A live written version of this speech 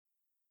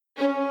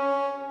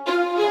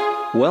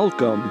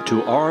Welcome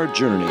to our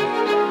journey.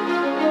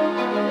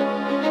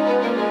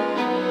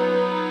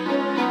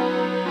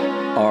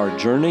 Our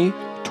journey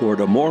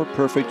toward a more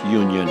perfect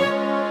union.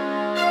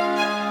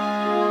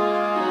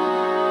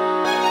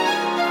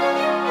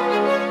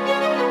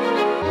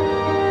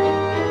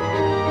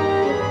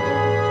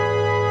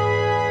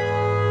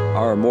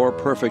 Our more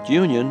perfect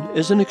union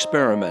is an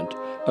experiment,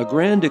 a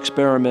grand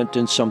experiment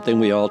in something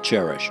we all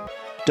cherish,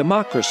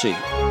 democracy.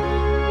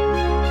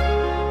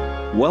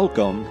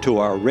 Welcome to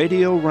our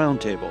Radio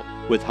Roundtable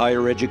with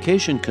higher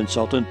education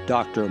consultant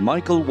Dr.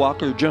 Michael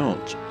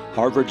Walker-Jones,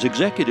 Harvard's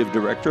Executive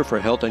Director for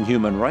Health and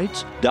Human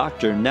Rights,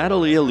 Dr.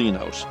 Natalie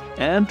Alinos,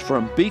 and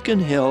from Beacon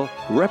Hill,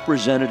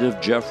 Representative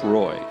Jeff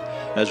Roy,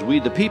 as we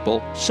the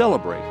people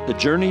celebrate the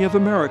journey of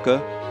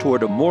America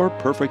toward a more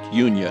perfect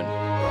union.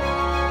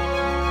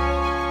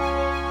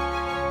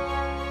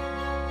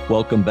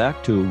 Welcome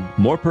back to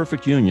More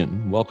Perfect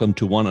Union. Welcome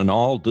to one and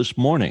all this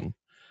morning.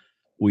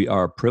 We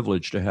are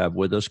privileged to have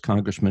with us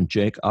Congressman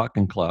Jake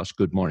Auchincloss.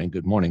 Good morning.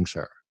 Good morning,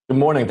 sir. Good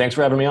morning. Thanks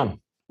for having me on.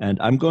 And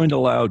I'm going to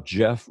allow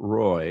Jeff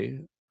Roy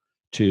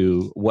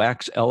to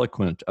wax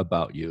eloquent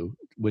about you,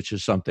 which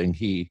is something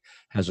he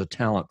has a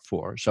talent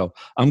for. So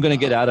I'm going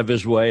to get out of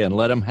his way and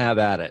let him have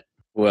at it.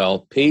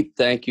 Well, Pete,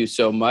 thank you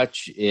so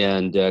much.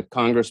 And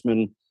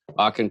Congressman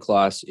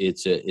Auchincloss,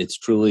 it's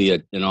truly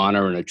an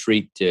honor and a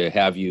treat to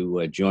have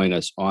you join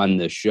us on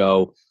the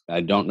show.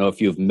 I don't know if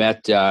you've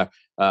met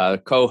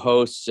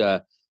co-hosts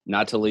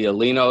Natalie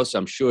Alinos.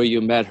 I'm sure you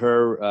met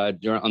her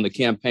on the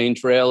campaign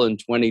trail in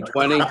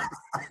 2020,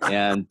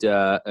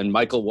 and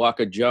Michael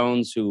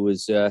Walker-Jones, who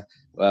is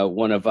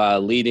one of our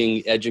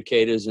leading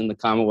educators in the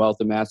Commonwealth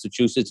of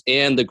Massachusetts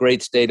and the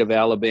great state of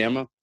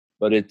Alabama.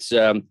 But it's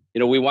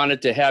we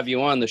wanted to have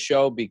you on the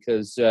show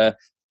because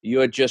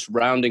you're just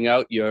rounding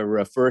out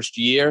your first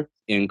year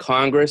in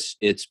Congress.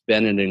 It's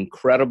been an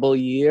incredible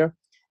year,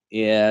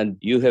 and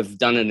you have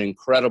done an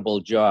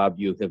incredible job.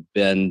 You have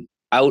been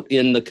out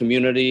in the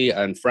community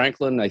in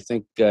Franklin. I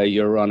think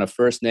you're on a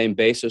first name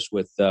basis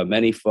with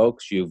many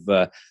folks. You've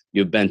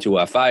been to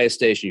our fire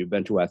station, you've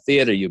been to our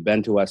theater, you've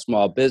been to our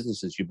small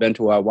businesses, you've been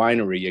to our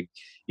winery.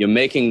 You're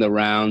making the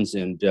rounds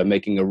and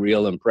making a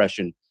real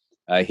impression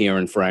here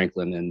in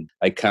Franklin. And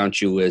I count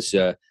you as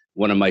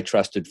one of my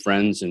trusted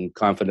friends and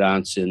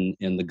confidants in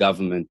the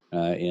government.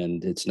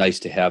 And it's nice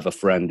to have a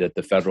friend at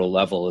the federal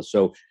level.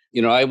 So,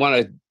 I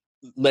want to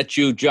let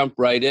you jump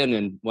right in.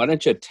 And why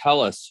don't you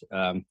tell us,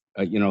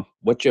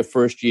 what your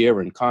first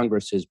year in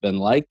Congress has been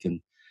like,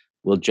 and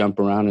we'll jump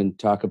around and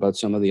talk about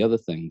some of the other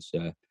things.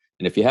 And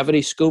if you have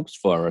any scoops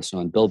for us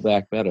on Build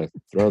Back Better,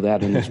 throw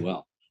that in as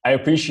well. I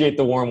appreciate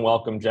the warm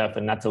welcome, Jeff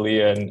and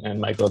Natalia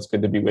and Michael. It's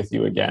good to be with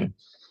you again.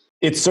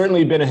 It's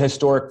certainly been a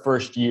historic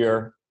first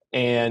year,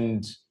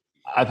 and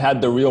I've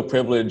had the real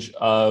privilege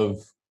of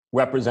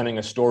representing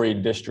a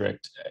storied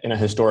district in a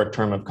historic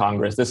term of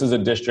Congress. This is a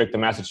district, the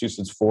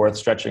Massachusetts 4th,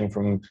 stretching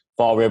from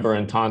Fall River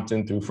and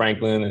Taunton through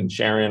Franklin and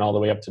Sharon all the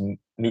way up to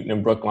Newton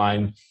and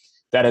Brookline,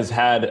 that has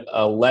had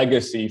a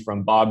legacy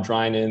from Bob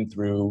Drinan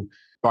through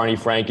Barney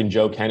Frank and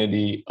Joe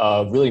Kennedy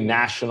of really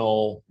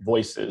national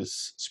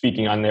voices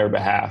speaking on their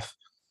behalf.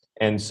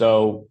 And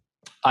so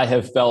I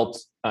have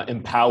felt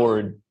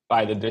empowered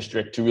by the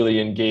district to really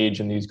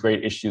engage in these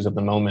great issues of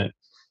the moment.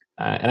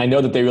 And I know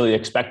that they really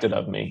expect it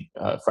of me,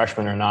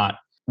 freshman or not.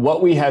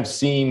 What we have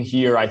seen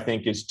here, I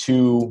think, is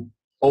two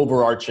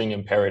overarching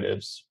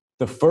imperatives.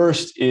 The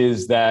first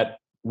is that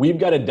we've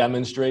got to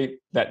demonstrate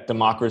that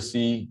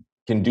democracy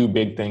can do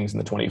big things in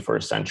the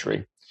 21st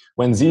century.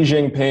 When Xi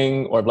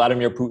Jinping or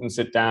Vladimir Putin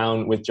sit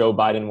down with Joe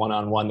Biden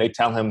one-on-one, they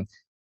tell him,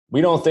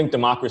 we don't think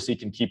democracy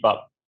can keep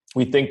up.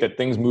 We think that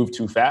things move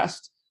too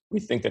fast. We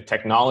think that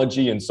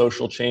technology and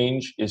social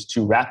change is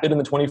too rapid in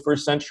the 21st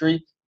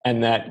century,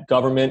 and that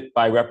government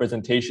by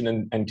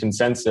representation and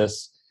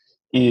consensus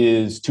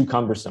is too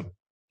cumbersome.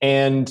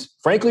 And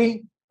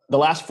frankly, the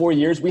last 4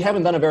 years, we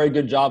haven't done a very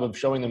good job of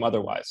showing them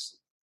otherwise.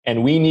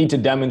 And we need to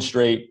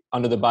demonstrate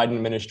under the Biden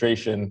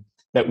administration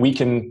that we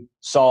can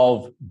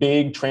solve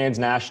big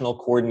transnational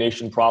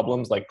coordination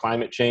problems like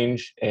climate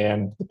change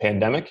and the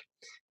pandemic,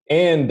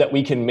 and that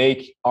we can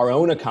make our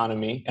own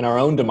economy and our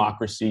own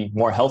democracy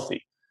more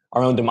healthy.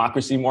 Our own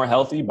democracy more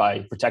healthy by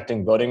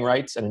protecting voting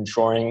rights and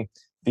ensuring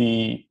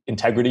the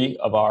integrity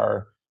of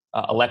our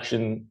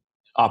election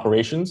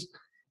operations,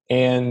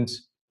 and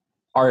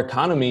our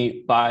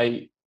economy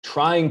by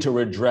trying to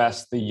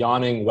redress the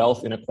yawning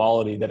wealth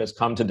inequality that has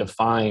come to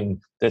define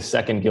this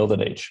second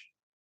Gilded Age.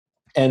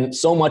 And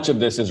so much of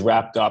this is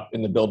wrapped up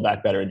in the Build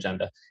Back Better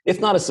agenda. It's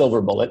not a silver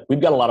bullet.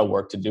 We've got a lot of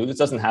work to do. This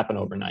doesn't happen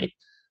overnight,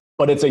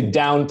 but it's a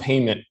down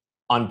payment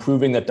on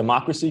proving that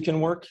democracy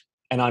can work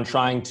and on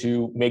trying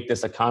to make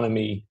this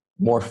economy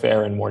more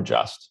fair and more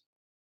just.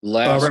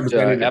 Last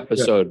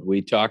episode,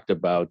 we talked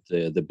about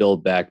the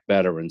Build Back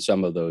Better and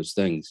some of those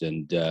things.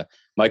 And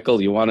Michael,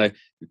 you want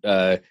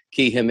to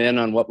key him in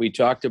on what we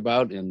talked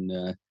about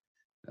and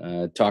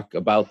talk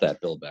about that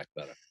Build Back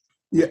Better?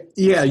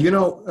 Yeah.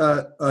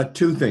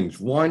 Two things.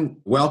 One,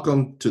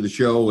 welcome to the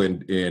show,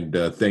 and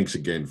thanks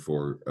again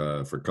for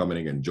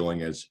coming and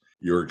joining us.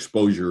 Your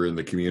exposure in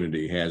the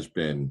community has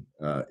been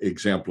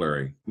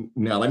exemplary.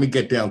 Now, let me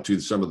get down to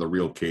some of the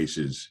real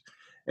cases.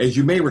 As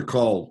you may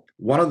recall,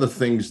 one of the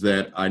things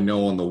that I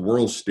know on the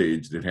world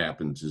stage that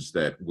happens is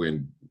that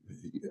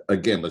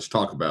again, let's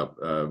talk about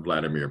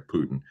Vladimir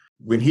Putin.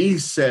 When he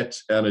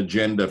sets an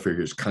agenda for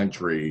his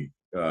country,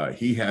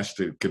 he has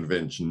to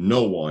convince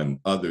no one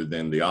other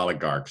than the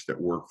oligarchs that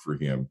work for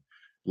him.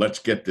 Let's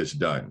get this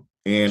done.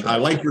 And I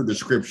like your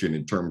description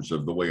in terms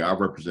of the way our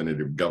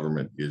representative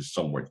government is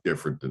somewhat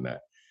different than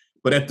that.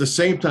 But at the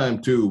same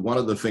time, too, one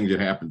of the things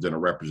that happens in a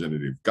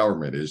representative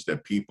government is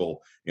that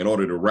people, in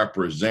order to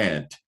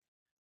represent,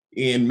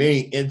 in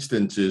many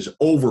instances,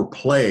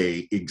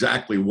 overplay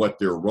exactly what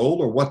their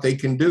role or what they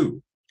can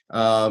do.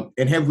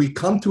 And have we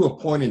come to a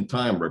point in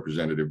time,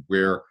 Representative,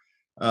 where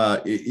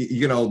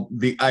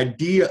the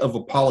idea of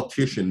a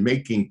politician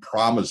making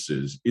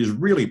promises is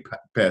really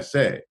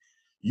passe?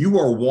 You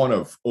are one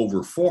of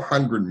over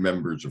 400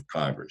 members of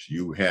Congress.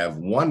 You have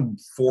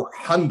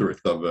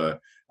 1/400th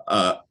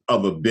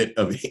of a bit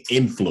of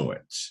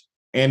influence.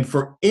 And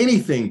for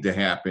anything to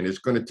happen, it's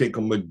going to take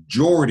a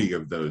majority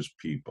of those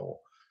people.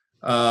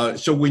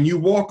 So when you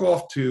walk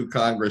off to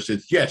Congress,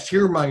 it's, yes,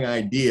 here are my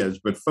ideas,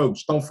 but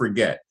folks, don't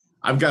forget,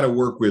 I've got to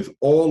work with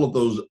all of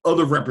those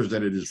other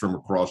representatives from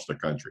across the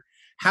country.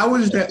 How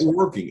is that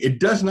working? It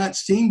does not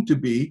seem to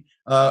be,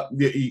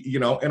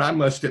 and I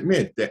must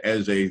admit that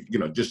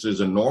just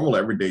as a normal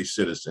everyday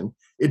citizen,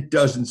 it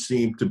doesn't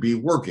seem to be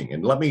working.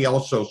 And let me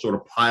also sort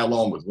of pile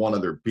on with one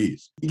other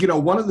piece.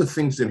 One of the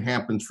things that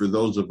happens for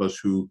those of us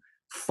who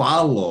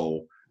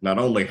follow not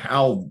only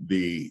how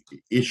the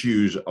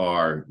issues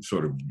are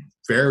sort of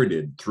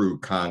ferreted through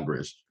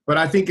Congress, but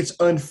I think it's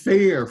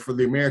unfair for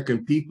the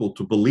American people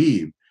to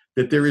believe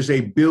that there is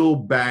a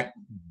Build Back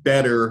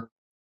Better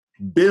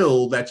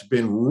bill that's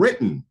been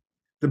written.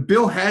 The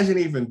bill hasn't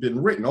even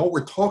been written. All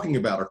we're talking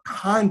about are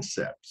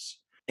concepts.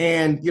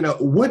 And,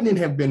 wouldn't it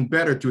have been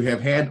better to have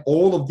had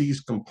all of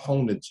these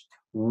components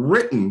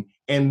written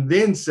and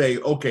then say,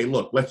 okay,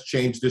 look, let's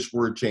change this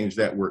word, change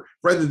that word,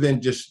 rather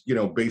than just,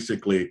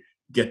 basically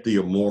get the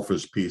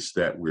amorphous piece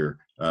that we're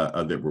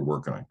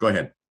working on. Go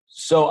ahead.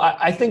 So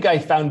I think I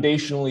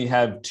foundationally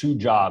have two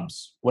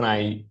jobs when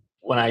I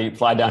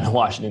fly down to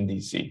Washington,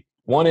 D.C.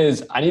 One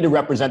is I need to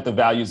represent the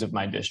values of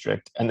my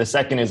district. And the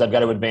second is I've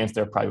got to advance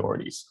their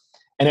priorities.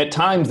 And at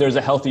times there's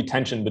a healthy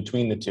tension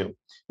between the two,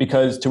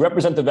 because to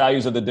represent the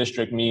values of the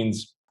district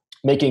means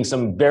drawing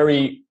some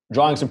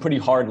pretty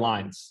hard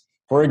lines.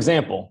 For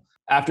example,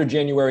 after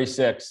January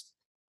 6th,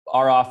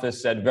 our office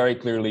said very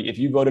clearly, if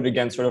you voted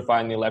against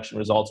certifying the election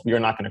results, we are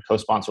not going to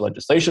co-sponsor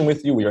legislation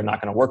with you. We are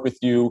not going to work with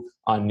you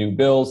on new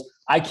bills.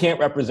 I can't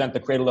represent the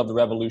cradle of the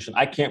revolution.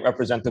 I can't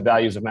represent the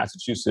values of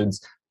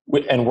Massachusetts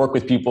and work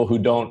with people who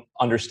don't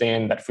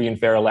understand that free and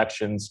fair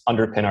elections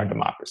underpin our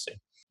democracy.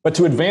 But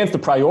to advance the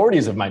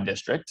priorities of my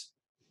district,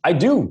 I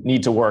do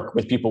need to work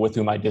with people with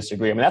whom I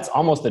disagree. I mean, that's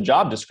almost the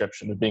job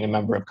description of being a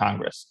member of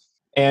Congress.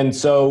 And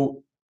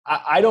so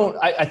I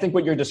think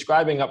what you're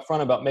describing up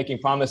front about making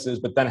promises,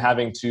 but then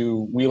having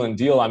to wheel and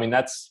deal, I mean,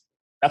 that's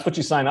what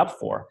you sign up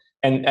for.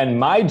 And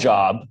my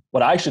job,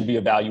 what I should be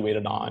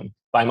evaluated on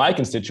by my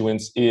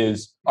constituents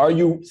is, are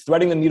you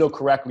threading the needle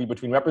correctly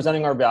between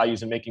representing our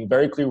values and making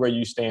very clear where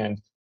you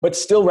stand, but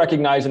still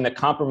recognizing that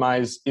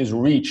compromise is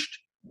reached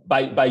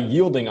by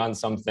yielding on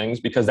some things,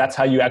 because that's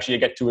how you actually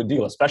get to a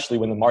deal, especially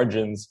when the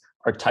margins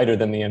are tighter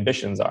than the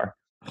ambitions are.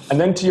 And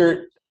then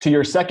to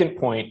your second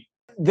point,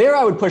 there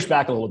I would push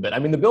back a little bit. I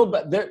mean,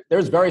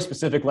 there's very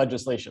specific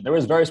legislation. There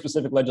is very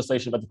specific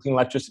legislation about the Clean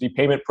Electricity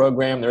Payment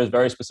Program. There is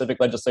very specific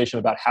legislation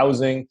about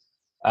housing,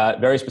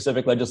 very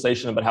specific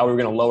legislation about how we were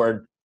going to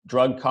lower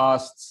drug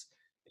costs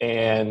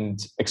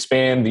and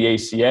expand the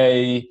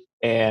ACA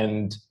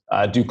and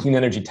do clean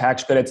energy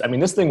tax credits. I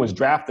mean, this thing was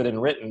drafted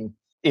and written.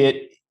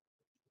 It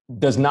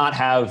does not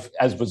have,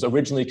 as was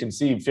originally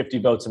conceived, 50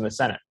 votes in the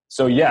Senate.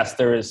 So yes,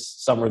 there is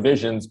some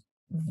revisions.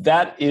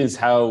 That is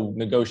how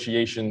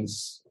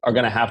negotiations are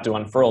going to have to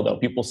unfurl, though.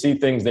 People see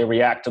things, they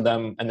react to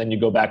them, and then you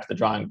go back to the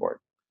drawing board.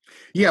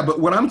 Yeah, but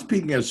what I'm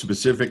speaking of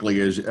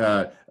specifically is,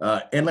 and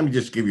let me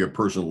just give you a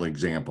personal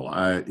example.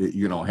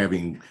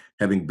 Having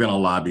been a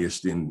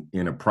lobbyist in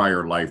a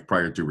prior life,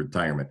 prior to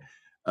retirement,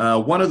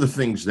 one of the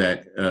things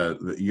that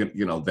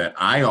that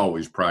I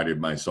always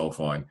prided myself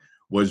on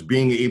was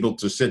being able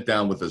to sit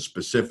down with a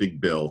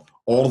specific bill,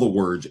 all the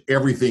words,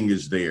 everything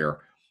is there.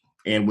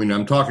 And when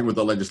I'm talking with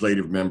a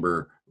legislative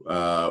member,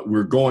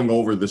 we're going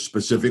over the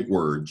specific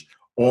words,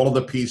 all of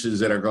the pieces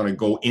that are going to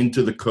go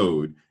into the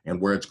code and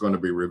where it's going to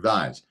be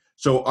revised.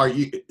 So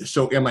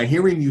am I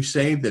hearing you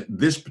say that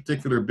this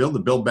particular bill, the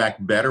Build Back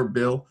Better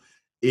bill,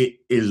 it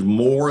is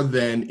more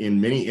than,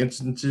 in many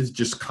instances,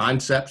 just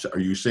concepts? Are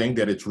you saying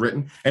that it's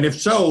written? And if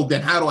so,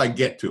 then how do I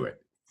get to it?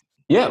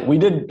 Yeah, we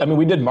did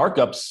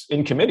markups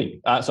in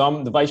committee. So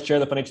I'm the vice chair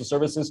of the Financial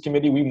Services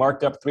Committee. We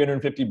marked up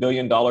 $350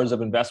 billion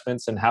of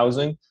investments in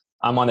housing.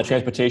 I'm on the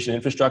Transportation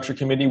Infrastructure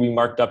Committee. We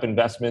marked up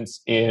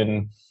investments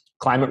in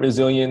climate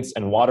resilience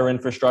and water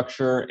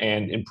infrastructure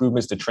and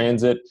improvements to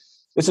transit.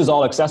 This is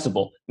all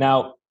accessible.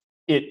 Now,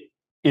 it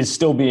is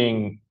still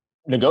being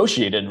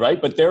negotiated,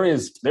 right? But there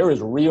is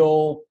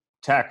real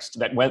text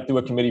that went through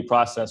a committee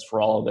process for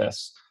all of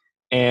this.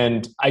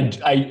 And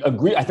I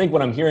agree. I think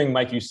what I'm hearing,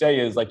 Mike, you say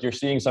is like you're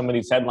seeing some of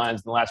these headlines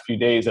in the last few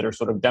days that are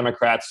sort of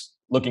Democrats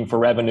looking for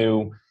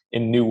revenue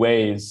in new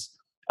ways.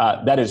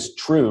 That is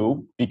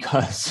true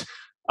because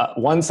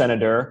one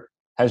senator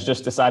has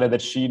just decided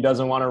that she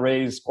doesn't want to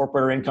raise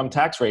corporate or income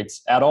tax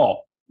rates at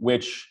all,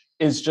 which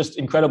is just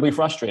incredibly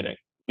frustrating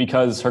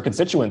because her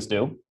constituents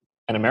do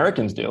and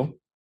Americans do.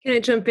 Can I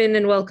jump in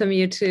and welcome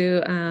you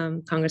to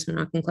Congressman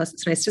Auchincloss?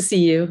 It's nice to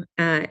see you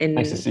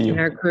in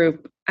our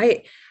group.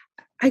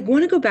 I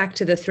want to go back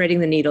to the threading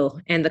the needle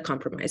and the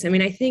compromise. I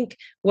mean, I think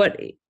what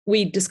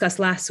we discussed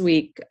last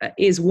week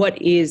is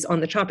what is on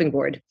the chopping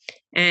board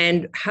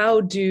and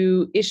how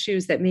do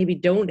issues that maybe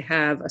don't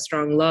have a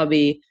strong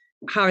lobby,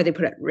 how are they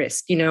put at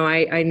risk? You know,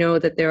 I know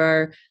that there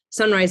are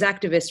Sunrise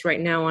activists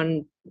right now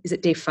on, is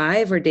it day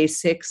 5 or day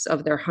 6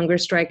 of their hunger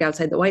strike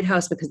outside the White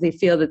House because they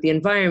feel that the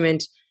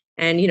environment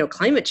and, you know,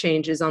 climate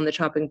change is on the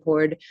chopping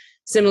board.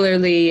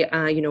 Similarly,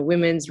 you know,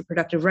 women's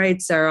reproductive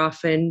rights are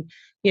often,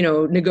 you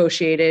know,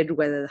 negotiated,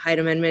 whether the Hyde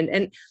Amendment.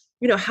 And,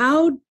 you know,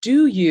 how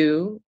do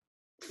you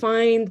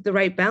find the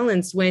right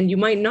balance when you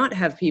might not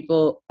have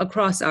people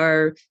across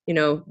our, you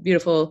know,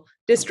 beautiful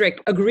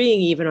district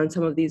agreeing even on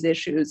some of these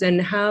issues?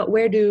 And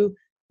where do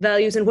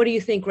values and what do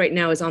you think right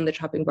now is on the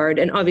chopping board?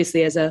 And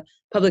obviously, as a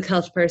public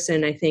health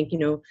person, I think, you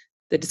know,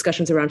 the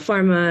discussions around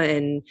pharma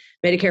and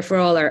Medicare for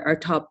all are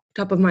top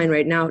of mind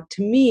right now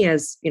to me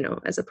as, you know,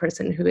 as a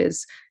person who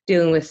is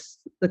dealing with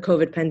the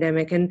COVID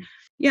pandemic. And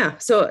yeah,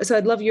 so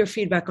I'd love your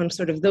feedback on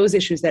sort of those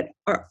issues that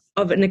are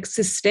of an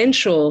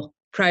existential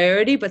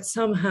priority, but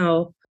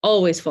somehow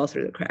always fall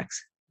through the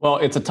cracks. Well,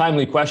 it's a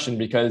timely question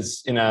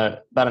because in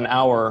about an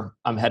hour,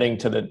 I'm heading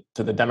to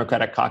the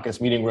Democratic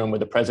caucus meeting room where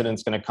the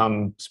president's going to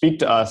come speak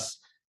to us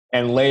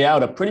and lay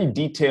out a pretty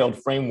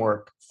detailed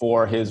framework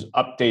for his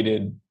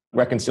updated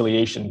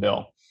reconciliation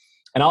bill.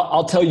 And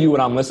I'll tell you what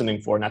I'm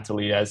listening for,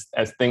 Natalia,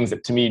 as things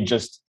that to me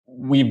just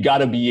we've got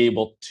to be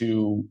able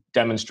to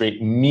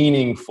demonstrate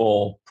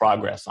meaningful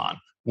progress on.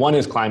 One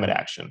is climate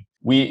action.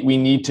 We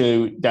need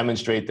to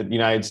demonstrate that the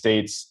United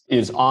States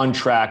is on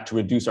track to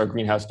reduce our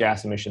greenhouse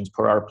gas emissions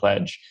per our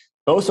pledge,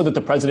 both so that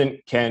the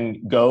president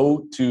can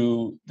go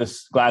to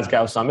this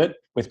Glasgow summit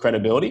with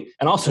credibility,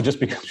 and also just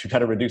because we've got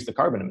to reduce the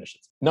carbon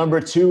emissions. Number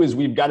 2 is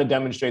we've got to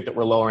demonstrate that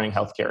we're lowering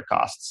healthcare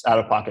costs,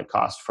 out-of-pocket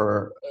costs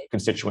for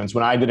constituents.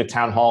 When I did a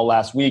town hall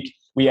last week,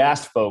 we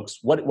asked folks,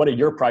 what are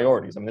your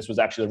priorities? I mean, this was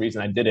actually the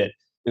reason I did it,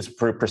 is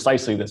for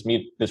precisely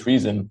this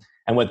reason.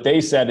 And what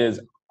they said is,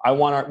 we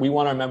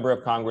want our member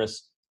of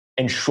Congress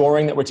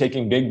ensuring that we're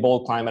taking big,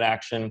 bold climate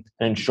action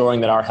and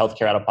ensuring that our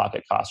healthcare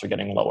out-of-pocket costs are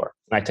getting lower.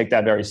 And I take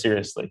that very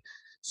seriously.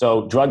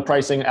 So drug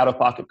pricing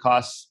out-of-pocket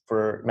costs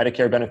for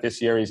Medicare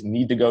beneficiaries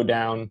need to go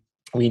down.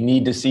 We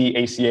need to see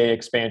ACA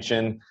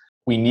expansion.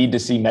 We need to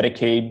see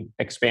Medicaid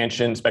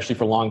expansion, especially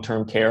for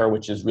long-term care,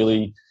 which is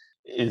really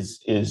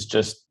is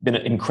just been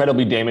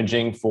incredibly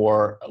damaging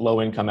for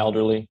low-income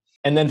elderly.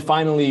 And then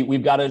finally,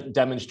 we've got to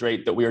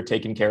demonstrate that we are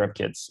taking care of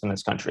kids in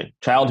this country.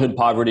 Childhood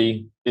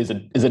poverty is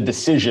a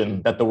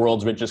decision that the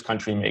world's richest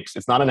country makes.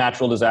 It's not a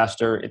natural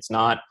disaster. It's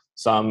not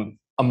some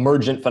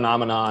emergent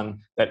phenomenon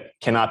that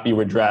cannot be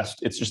redressed.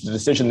 It's just a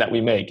decision that we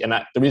make. And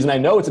the reason I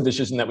know it's a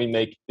decision that we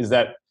make is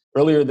that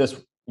earlier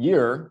this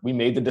year, we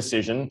made the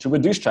decision to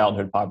reduce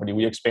childhood poverty.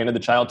 We expanded the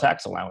child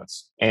tax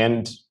allowance.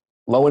 And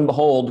lo and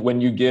behold, when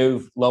you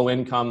give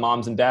low-income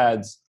moms and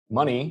dads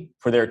money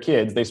for their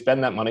kids, they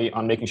spend that money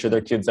on making sure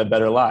their kids have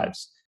better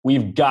lives.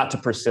 We've got to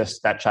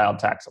persist that child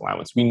tax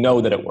allowance. We know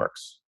that it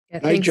works. Yeah,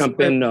 I jump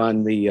in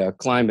on the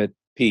climate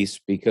piece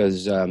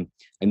because I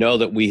know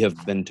that we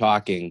have been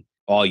talking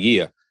all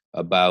year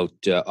about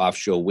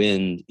offshore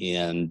wind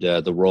and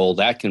the role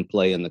that can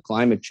play in the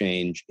climate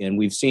change. And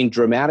we've seen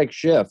dramatic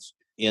shifts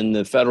in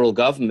the federal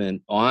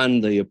government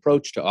on the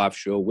approach to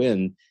offshore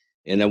wind.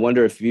 And I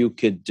wonder if you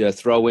could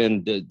throw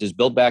in, does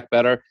Build Back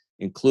Better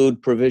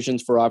include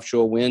provisions for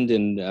offshore wind?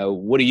 And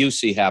what do you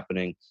see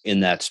happening in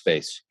that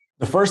space?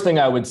 The first thing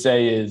I would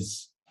say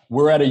is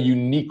we're at a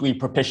uniquely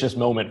propitious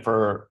moment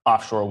for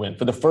offshore wind.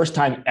 For the first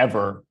time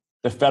ever,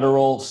 the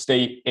federal,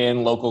 state,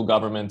 and local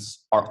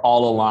governments are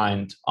all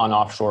aligned on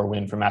offshore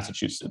wind for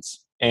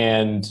Massachusetts.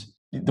 And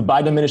the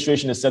Biden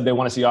administration has said they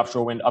want to see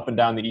offshore wind up and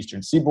down the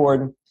eastern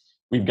seaboard.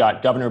 We've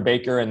got Governor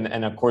Baker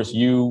and of course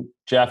you,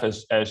 Jeff,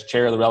 as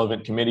chair of the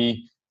relevant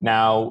committee,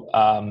 now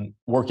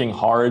working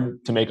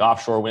hard to make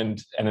offshore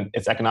wind and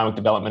its economic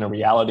development a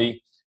reality.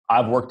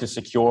 I've worked to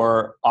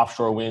secure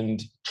offshore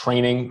wind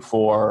training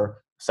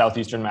for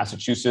southeastern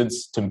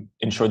Massachusetts to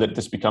ensure that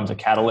this becomes a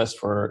catalyst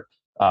for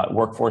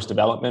workforce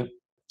development.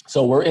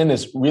 So we're in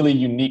this really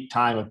unique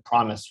time of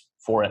promise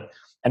for it.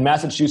 And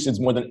Massachusetts,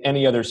 more than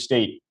any other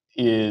state,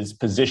 is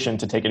positioned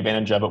to take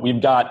advantage of it.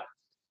 We've got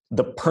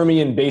the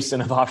Permian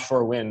Basin of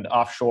offshore wind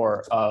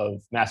offshore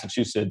of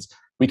Massachusetts.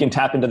 We can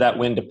tap into that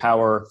wind to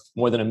power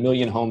more than 1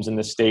 million homes in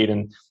this state.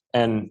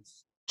 And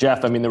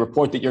Jeff, I mean, the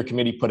report that your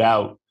committee put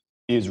out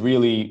is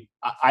really,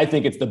 I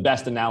think it's the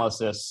best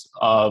analysis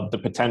of the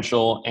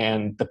potential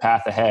and the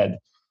path ahead.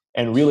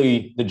 And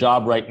really, the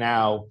job right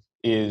now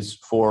is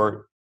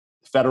for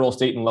federal,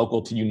 state, and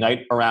local to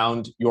unite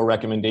around your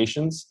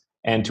recommendations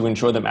and to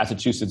ensure that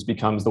Massachusetts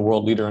becomes the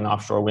world leader in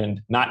offshore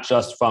wind, not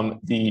just from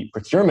the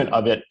procurement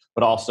of it,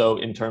 but also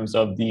in terms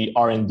of the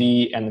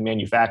R&D and the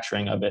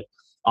manufacturing of it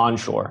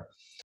onshore.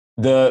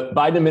 The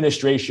Biden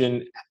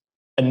administration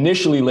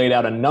initially laid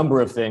out a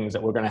number of things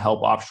that were going to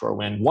help offshore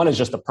wind. One is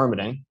just the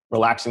permitting,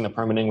 relaxing the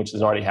permitting, which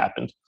has already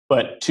happened.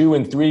 But 2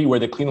 and 3 were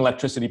the Clean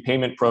Electricity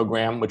Payment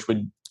Program, which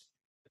would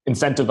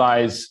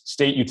incentivize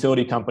state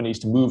utility companies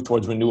to move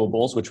towards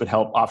renewables, which would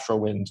help offshore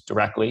wind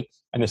directly.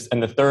 And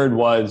the third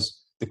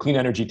was the clean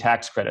energy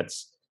tax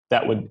credits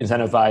that would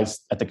incentivize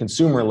at the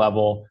consumer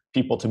level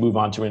people to move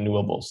on to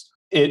renewables.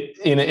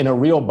 In a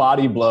real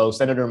body blow,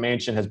 Senator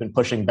Manchin has been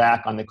pushing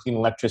back on the Clean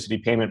Electricity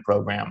Payment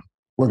Program.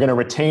 We're going to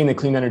retain the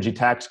clean energy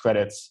tax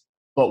credits.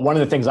 But one of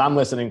the things I'm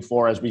listening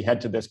for as we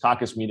head to this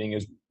caucus meeting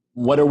is,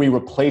 what are we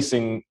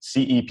replacing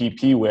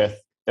CEPP with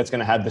that's going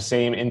to have the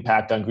same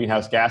impact on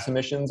greenhouse gas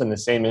emissions and the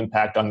same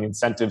impact on the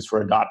incentives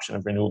for adoption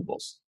of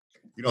renewables?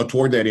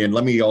 Toward that end,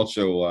 let me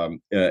also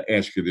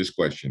ask you this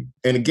question.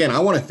 And again, I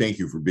want to thank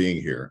you for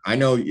being here. I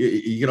know,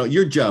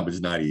 your job is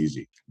not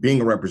easy.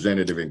 Being a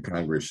representative in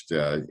Congress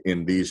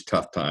in these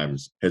tough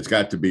times has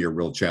got to be a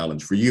real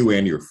challenge for you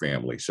and your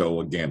family.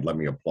 So again, let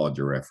me applaud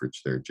your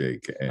efforts there,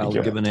 Jake. And, I'll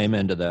give an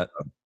amen to that.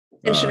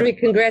 And should we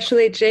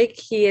congratulate Jake?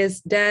 He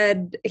is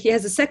dad. He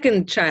has a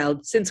second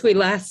child since we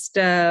last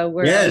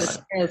were. Yes.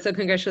 So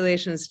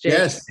congratulations, Jake.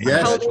 Yes.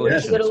 How old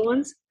are the little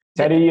ones?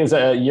 Teddy is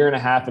a year and a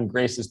half and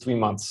Grace is 3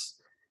 months.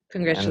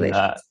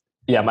 Congratulations.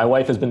 And, my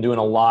wife has been doing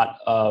a lot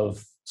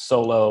of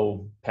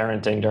solo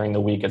parenting during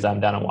the week as I'm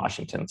down in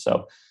Washington.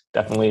 So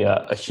definitely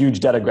a huge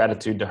debt of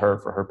gratitude to her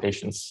for her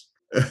patience.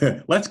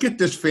 Let's get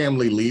this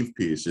family leave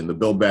piece in the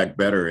Build Back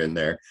Better in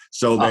there,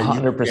 so that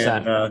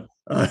 100%.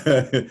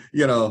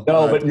 No,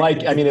 but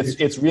Mike, I mean,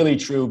 it's really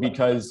true,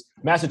 because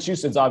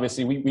Massachusetts,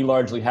 obviously, we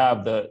largely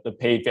have the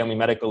paid family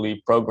medical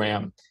leave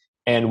program,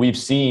 and we've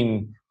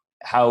seen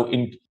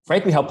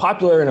frankly, how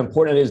popular and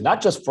important it is,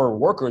 not just for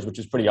workers, which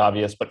is pretty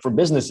obvious, but for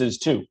businesses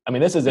too. I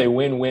mean, this is a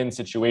win-win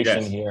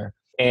situation here.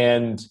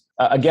 And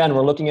again,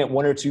 we're looking at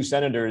 1 or 2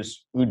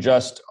 senators who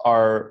just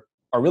are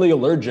really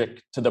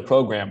allergic to the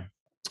program.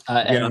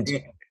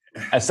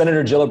 As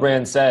Senator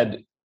Gillibrand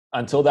said,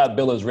 until that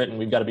bill is written,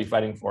 we've got to be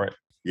fighting for it.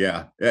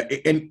 Yeah.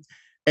 And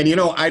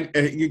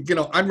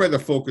I'd rather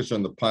focus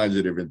on the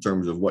positive in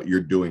terms of what you're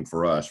doing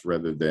for us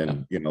rather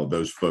than,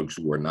 those folks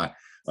who are not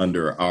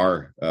under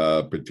our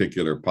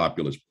particular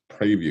populist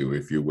preview,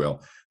 if you will.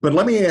 But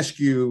let me ask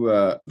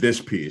you this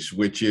piece,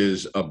 which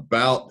is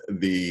about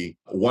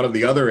one of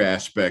the other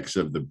aspects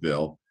of the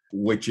bill,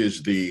 which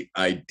is the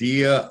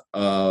idea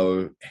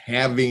of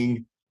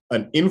having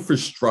an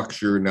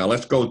infrastructure. Now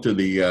let's go to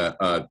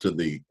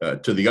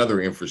the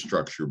other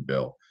infrastructure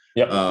bill.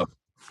 Yep.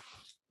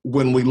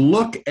 When we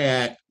look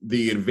at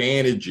the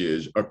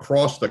advantages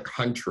across the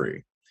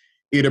country,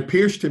 it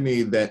appears to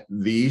me that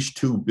these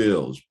 2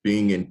 bills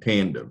being in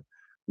tandem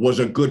was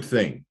a good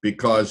thing,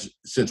 because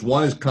since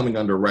one is coming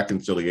under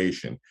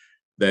reconciliation,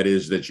 that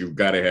is that you've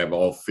got to have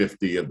all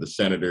 50 of the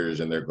senators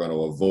and they're going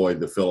to avoid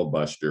the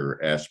filibuster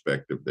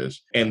aspect of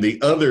this. And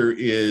the other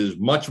is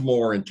much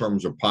more in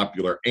terms of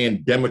popular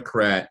and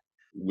Democrat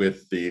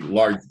with the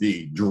large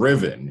D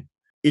driven.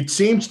 It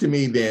seems to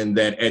me then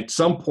that at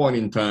some point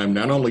in time,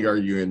 not only are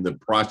you in the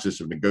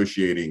process of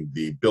negotiating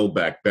the Build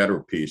Back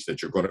Better piece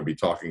that you're going to be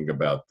talking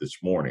about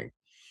this morning,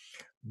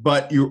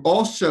 but you're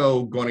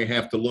also going to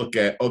have to look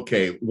at,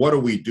 okay, what do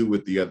we do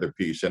with the other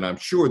piece? And I'm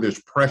sure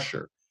there's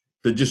pressure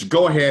to just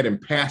go ahead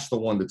and pass the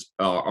one that's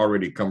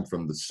already come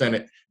from the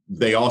Senate.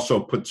 They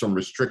also put some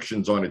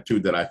restrictions on it too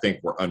that I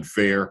think were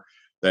unfair.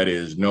 That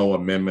is, no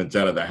amendments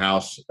out of the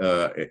House.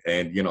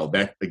 And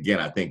that again,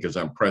 I think is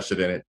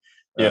unprecedented.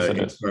 Yes, in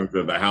terms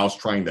of the House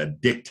trying to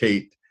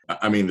dictate,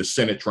 the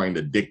Senate trying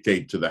to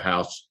dictate to the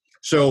House.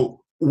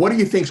 So what do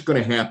you think is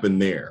going to happen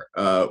there?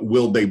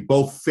 Will they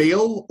both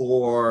fail,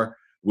 or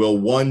will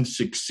one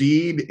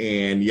succeed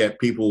and yet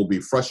people will be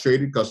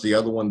frustrated because the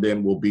other one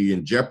then will be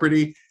in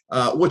jeopardy?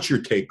 What's your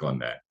take on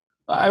that?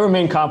 I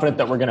remain confident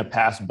that we're going to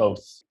pass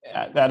both.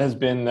 That has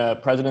been the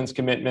president's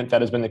commitment.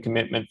 That has been the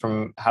commitment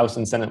from House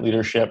and Senate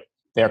leadership.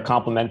 They are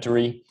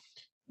complementary.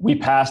 We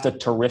passed a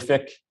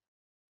terrific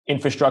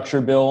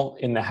infrastructure bill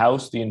in the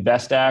House, the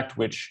INVEST Act,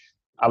 which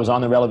I was on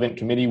the relevant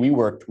committee. We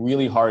worked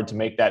really hard to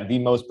make that the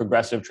most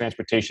progressive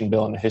transportation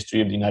bill in the history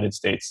of the United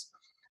States.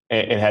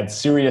 It had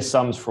serious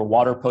sums for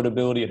water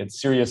potability. It had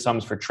serious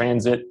sums for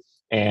transit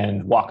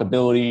and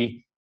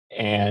walkability.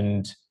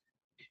 And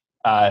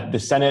the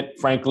Senate,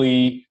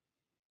 frankly,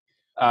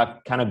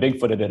 kind of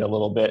Bigfooted it a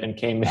little bit and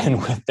came in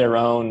with their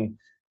own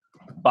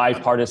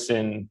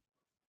bipartisan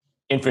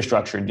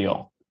infrastructure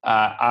deal.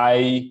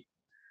 I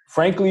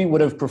frankly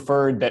would have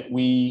preferred that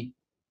we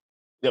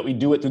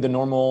do it through the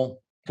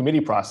normal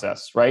committee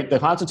process, right? The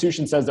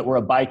Constitution says that we're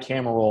a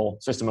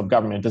bicameral system of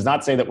government. It does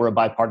not say that we're a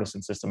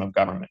bipartisan system of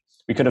government.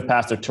 We could have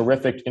passed a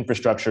terrific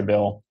infrastructure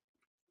bill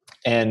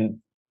and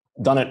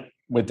done it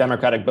with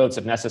Democratic votes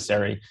if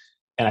necessary.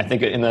 And I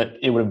think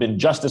it would have been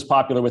just as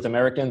popular with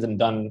Americans and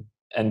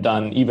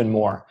done even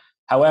more.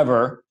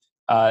 However,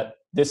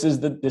 this is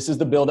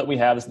the bill that we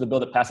have. This is the bill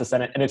that passed the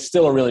Senate, and it's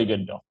still a really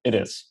good bill. It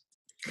is.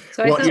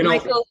 So I thought,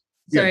 Michael,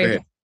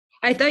 sorry.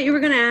 I thought you were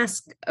going to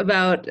ask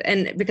about,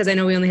 and because I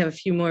know we only have a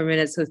few more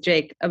minutes with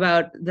Jake,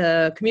 about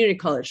the community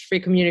college. Free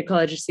community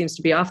college seems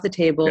to be off the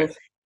table. Yes.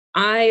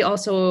 I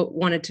also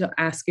wanted to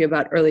ask you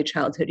about early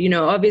childhood.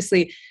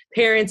 Obviously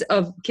parents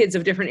of kids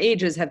of different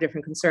ages have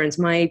different concerns.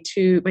 My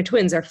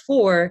twins are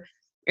 4,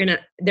 and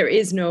there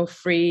is no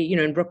free,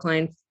 in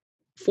Brookline,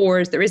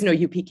 4s, there is no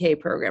UPK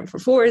program for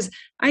 4s.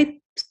 I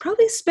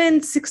probably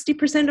spend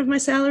 60% of my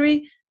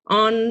salary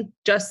on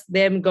just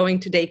them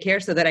going to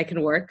daycare so that I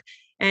can work.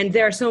 And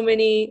there are so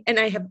many, and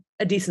I have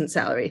a decent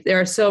salary. There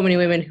are so many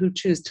women who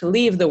choose to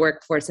leave the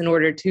workforce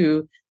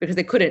because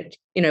they couldn't,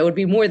 it would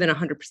be more than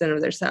 100%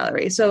 of their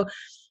salary. So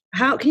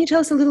can you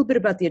tell us a little bit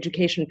about the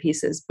education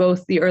pieces,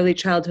 both the early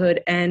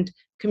childhood and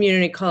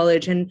community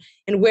college, and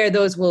where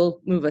those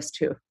will move us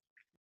to?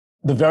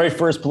 The very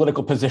first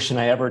political position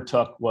I ever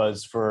took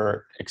was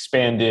for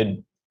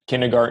expanded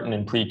kindergarten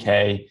and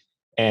pre-K,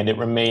 and it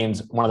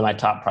remains one of my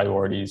top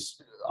priorities.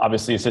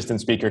 Obviously, Assistant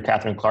Speaker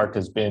Catherine Clark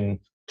has been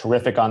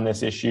terrific on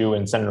this issue,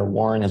 and Senator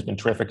Warren has been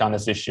terrific on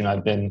this issue, and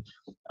I've been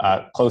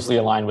closely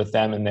aligned with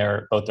them in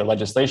both their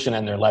legislation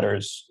and their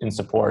letters in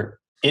support.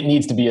 It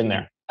needs to be in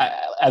there.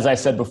 As I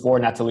said before,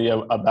 Natalia,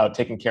 about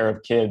taking care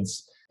of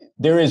kids,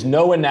 there is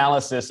no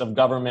analysis of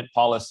government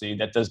policy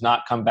that does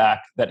not come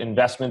back that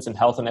investments in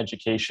health and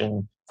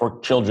education for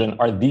children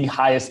are the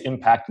highest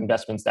impact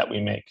investments that we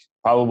make,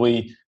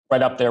 probably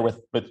right up there with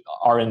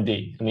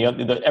R&D, and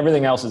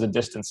everything else is a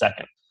distant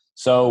second.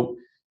 So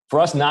for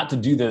us not to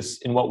do this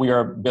in what we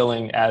are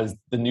billing as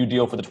the New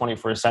Deal for the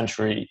 21st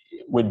century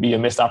would be a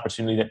missed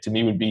opportunity that to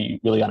me would be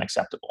really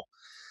unacceptable.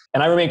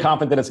 And I remain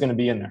confident that it's going to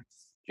be in there.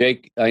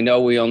 Jake, I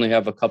know we only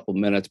have a couple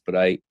minutes,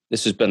 but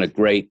this has been a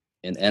great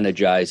and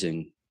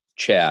energizing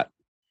chat.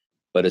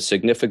 But a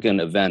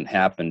significant event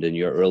happened in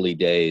your early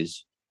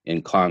days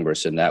in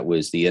Congress, and that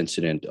was the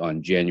incident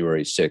on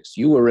January 6th.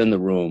 You were in the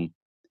room.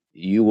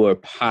 You were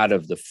part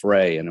of the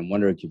fray, and I'm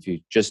wondering if you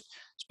just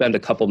spend a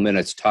couple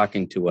minutes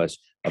talking to us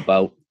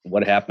about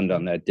what happened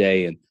on that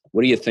day, and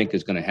what do you think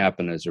is going to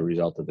happen as a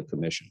result of the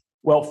commission?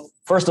 Well,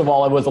 first of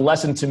all, it was a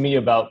lesson to me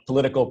about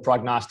political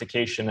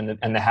prognostication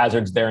and the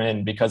hazards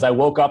therein, because I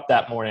woke up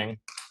that morning,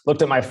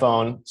 looked at my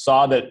phone,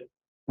 saw that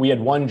we had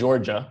won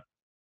Georgia,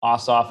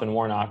 Ossoff and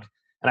Warnock,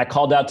 and I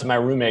called out to my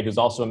roommate, who's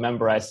also a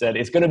member. I said,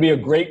 "It's going to be a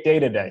great day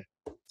today.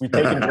 We've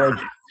taken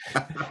Georgia."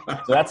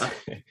 So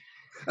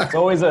it's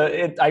always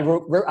I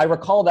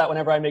recall that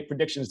whenever I make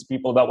predictions to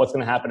people about what's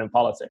going to happen in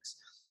politics.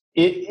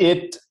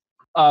 It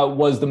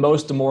was the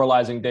most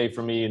demoralizing day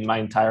for me in my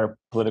entire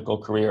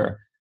political career.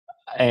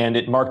 And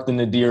it marked the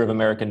nadir of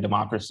American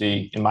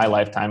democracy in my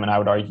lifetime, and I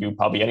would argue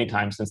probably any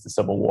time since the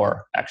Civil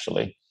War,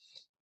 actually.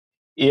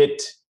 The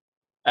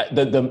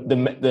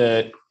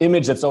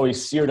image that's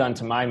always seared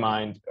onto my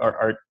mind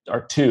are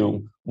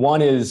two.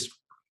 One is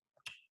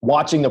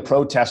watching the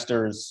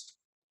protesters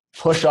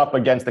push up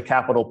against the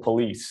Capitol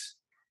Police.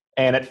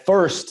 And at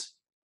first,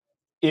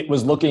 it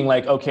was looking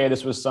like, okay,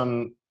 this was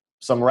some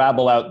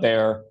rabble out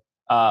there,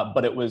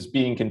 but it was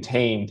being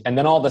contained. And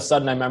then all of a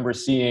sudden, I remember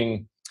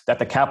seeing that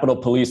the Capitol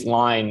Police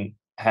line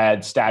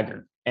had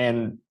staggered.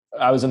 And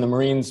I was in the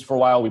Marines for a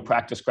while. We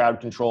practiced crowd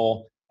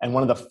control. And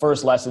one of the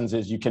first lessons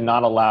is you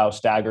cannot allow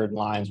staggered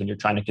lines when you're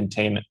trying to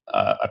contain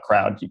a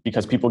crowd,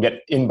 because people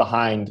get in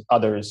behind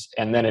others,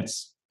 and then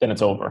it's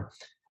over.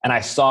 And I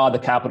saw the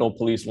Capitol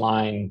Police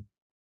line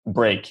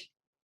break.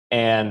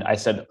 And I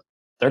said,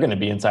 they're going to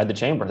be inside the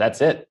chamber. That's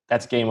it.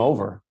 That's game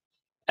over.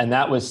 And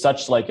that was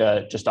such like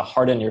just a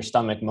heart in your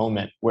stomach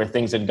moment, where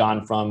things had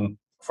gone from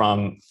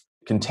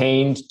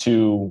contained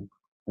to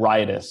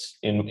riotous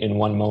in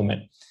one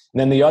moment. And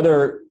then the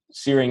other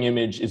searing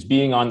image is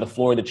being on the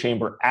floor of the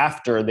chamber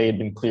after they had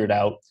been cleared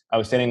out. I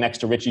was standing next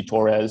to Richie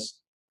Torres,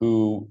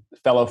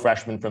 fellow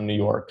freshman from New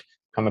York,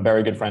 become a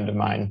very good friend of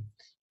mine.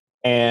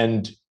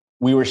 And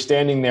we were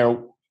standing there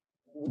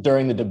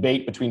during the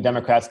debate between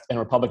Democrats and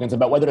Republicans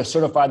about whether to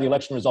certify the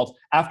election results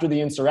after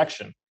the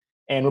insurrection.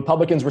 And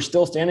Republicans were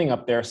still standing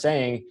up there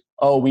saying,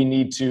 oh,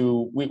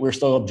 we're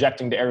still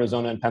objecting to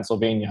Arizona and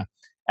Pennsylvania.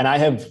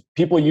 And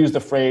people use the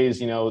phrase,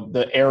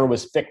 the air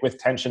was thick with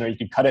tension, or you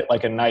could cut it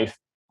like a knife.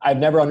 I've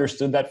never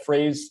understood that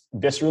phrase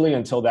viscerally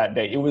until that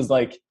day. It was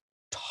like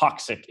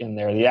toxic in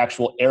there. The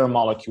actual air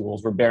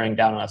molecules were bearing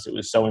down on us. It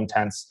was so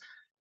intense.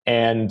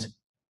 And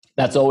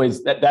that's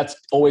always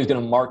going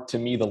to mark to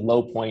me the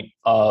low point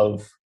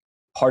of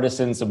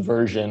partisan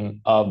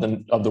subversion of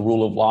the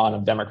rule of law and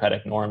of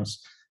democratic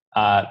norms.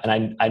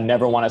 And I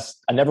never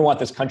want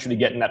this country to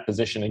get in that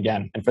position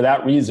again. And for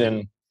that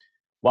reason,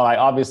 while I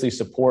obviously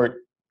support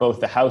both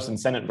the House and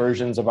Senate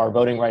versions of our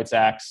Voting Rights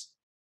Acts,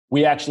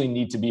 we actually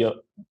need to be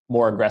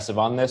more aggressive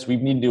on this. We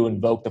need to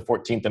invoke the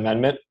 14th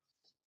Amendment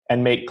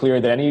and make clear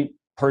that any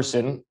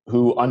person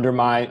who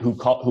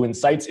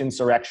incites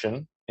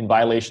insurrection in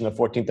violation of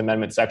 14th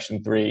Amendment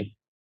Section 3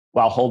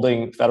 while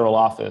holding federal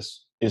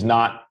office is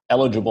not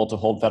eligible to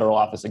hold federal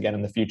office again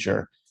in the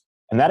future.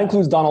 And that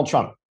includes Donald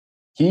Trump.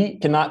 He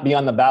cannot be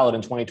on the ballot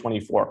in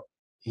 2024.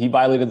 He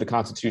violated the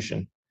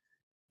Constitution.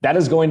 That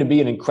is going to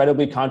be an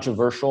incredibly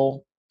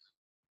controversial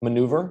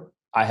maneuver.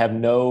 I have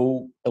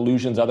no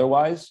illusions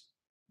otherwise,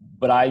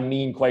 but I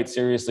mean quite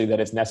seriously that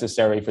it's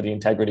necessary for the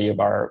integrity of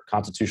our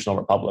constitutional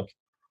republic.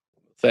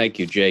 Thank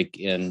you, Jake.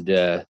 And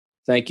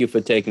thank you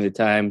for taking the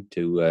time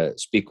to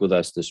speak with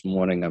us this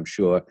morning. I'm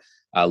sure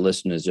our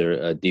listeners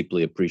are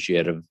deeply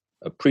appreciative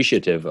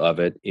of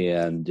it.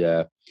 And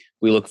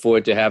we look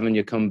forward to having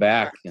you come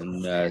back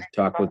and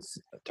talk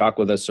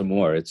with us some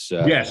more. It's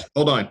yes,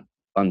 hold on.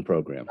 Fun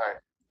program. All right.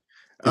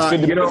 It's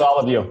good to be with all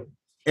of you.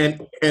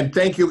 And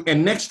thank you.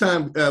 And next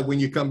time when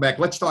you come back,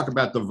 let's talk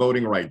about the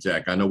Voting Rights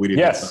Act. I know we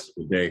didn't have time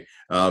today,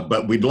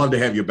 but we'd love to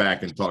have you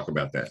back and talk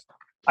about that.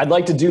 I'd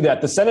like to do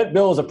that. The Senate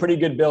bill is a pretty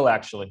good bill,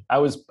 actually. I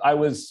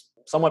was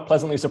somewhat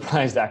pleasantly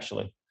surprised,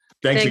 actually.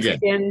 Thanks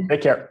again.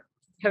 Take care.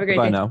 Have a great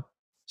day. Now.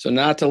 So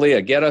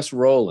Natalia, get us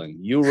rolling.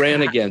 You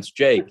ran against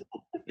Jake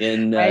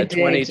in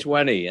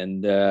 2020,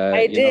 and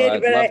I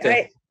did, but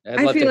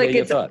I'd love to hear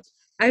your thoughts.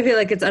 I feel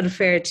like it's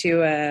unfair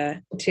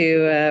to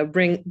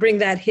bring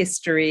that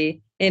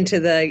history into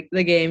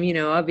the game. You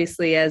know,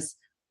 obviously, as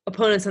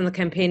opponents on the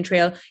campaign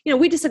trail, you know,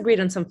 we disagreed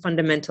on some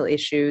fundamental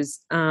issues,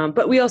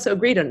 but we also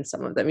agreed on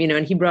some of them. You know,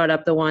 and he brought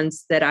up the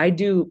ones that I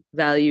do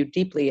value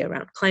deeply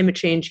around climate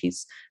change.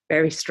 He's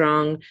very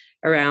strong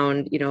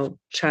around, you know,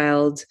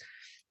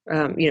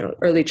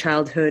 early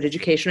childhood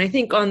education. I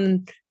think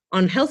on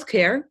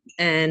healthcare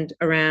and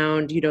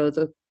around, you know,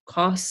 the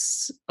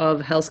costs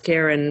of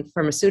healthcare and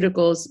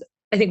pharmaceuticals,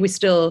 I think we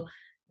still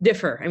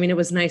differ. I mean, it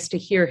was nice to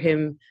hear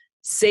him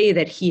say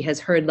that he has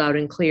heard loud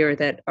and clear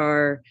that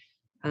our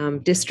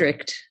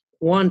district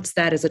wants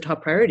that as a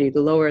top priority to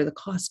lower the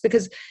cost.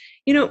 Because,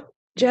 you know,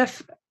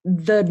 Jeff,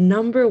 the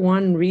number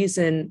one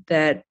reason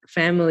that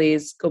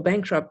families go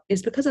bankrupt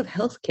is because of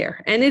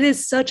healthcare. And it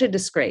is such a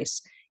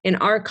disgrace in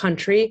our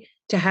country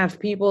to have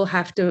people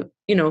have to,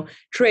 you know,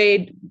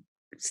 trade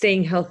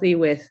staying healthy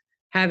with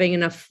having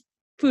enough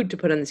food to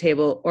put on the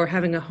table or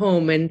having a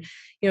home. And,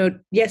 you know,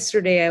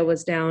 yesterday I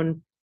was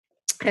down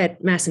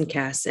at Mass and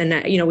Cass,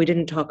 and, you know, we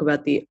didn't talk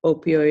about the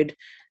opioid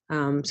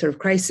sort of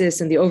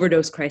crisis and the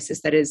overdose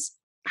crisis that is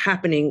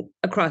happening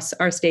across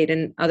our state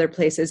and other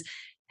places.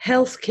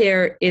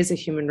 Healthcare is a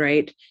human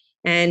right.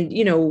 And,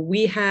 you know,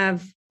 we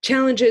have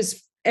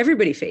challenges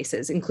everybody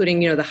faces,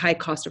 including, you know, the high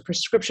cost of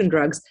prescription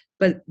drugs,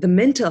 but the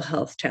mental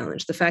health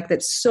challenge, the fact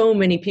that so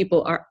many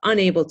people are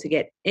unable to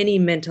get any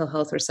mental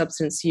health or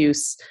substance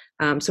use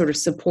sort of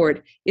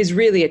support is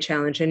really a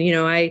challenge. And, you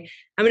know, I'm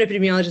an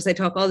epidemiologist. I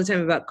talk all the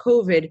time about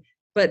COVID,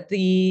 but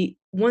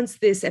once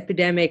this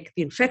epidemic,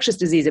 the infectious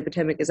disease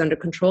epidemic is under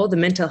control, the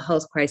mental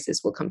health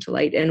crisis will come to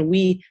light, and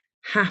we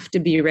have to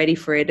be ready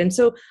for it. And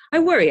so I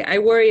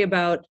worry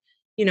about,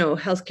 you know,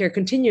 healthcare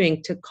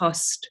continuing to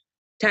cost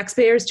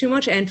taxpayers too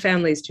much and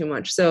families too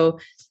much. So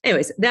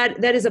anyways,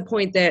 that is a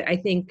point that I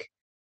think,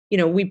 you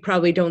know, we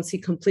probably don't see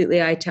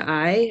completely eye to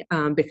eye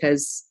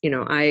because, you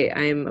know,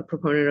 I'm a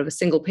proponent of a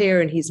single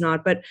payer and he's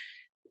not. But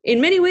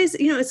in many ways,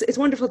 you know, it's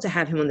wonderful to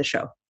have him on the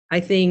show. I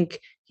think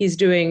he's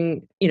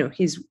doing, you know,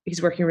 he's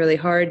working really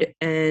hard,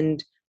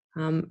 and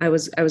I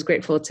was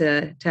grateful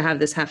to have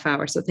this half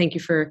hour. So thank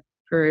you for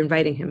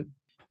inviting him.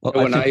 Well,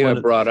 when I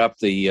brought up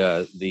the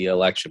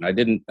election, I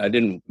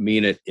didn't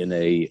mean it in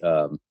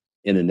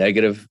a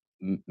negative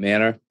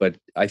manner, but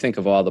I think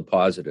of all the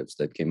positives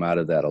that came out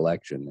of that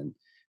election, and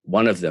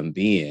one of them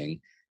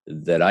being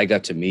that I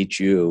got to meet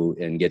you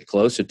and get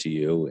closer to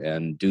you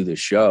and do the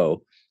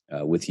show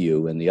with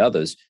you and the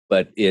others.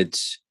 But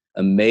it's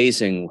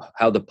amazing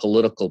how the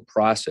political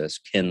process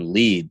can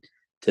lead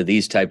to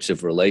these types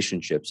of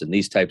relationships and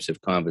these types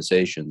of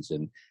conversations.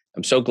 And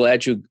I'm so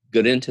glad you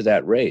got into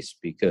that race,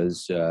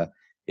 because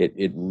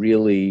it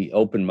really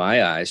opened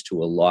my eyes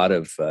to a lot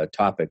of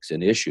topics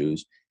and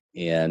issues.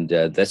 And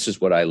this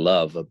is what I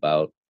love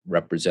about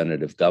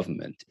representative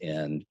government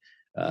and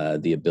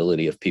the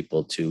ability of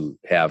people to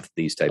have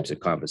these types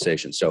of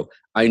conversations. So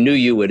I knew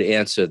you would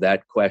answer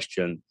that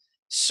question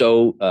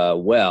so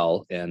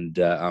well, and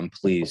I'm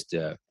pleased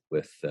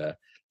with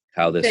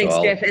how this Thanks,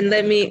 all. Jeff. And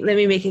let me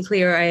make it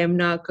clear: I am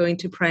not going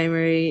to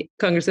primary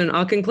Congressman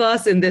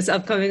Auchincloss in this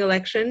upcoming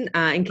election,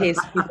 in case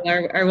people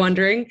are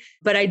wondering.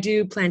 But I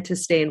do plan to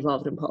stay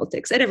involved in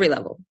politics at every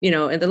level. You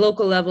know, at the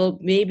local level,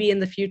 maybe in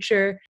the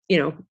future. You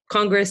know,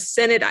 Congress,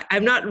 Senate.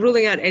 I'm not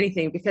ruling out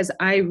anything, because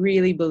I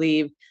really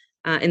believe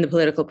in the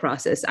political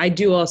process. I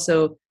do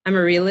also. I'm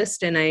a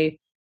realist, and I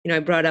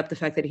brought up the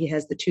fact that he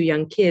has the 2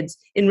 young kids.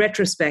 In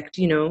retrospect,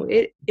 you know,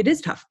 it is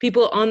tough.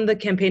 People on the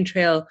campaign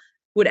trail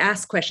would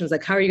ask questions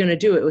like, how are you going to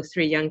do it with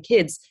 3 young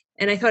kids?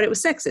 And I thought it was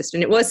sexist,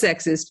 and it was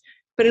sexist.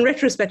 But in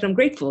retrospect, I'm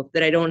grateful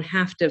that I don't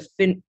have to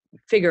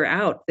figure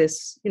out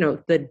this,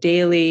 the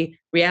daily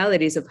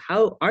realities of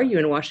how are you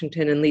in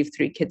Washington and leave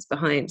 3 kids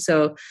behind.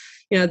 So,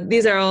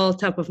 these are all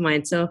top of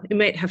mind. So it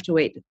might have to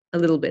wait a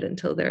little bit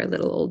until they're a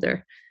little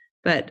older.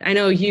 But I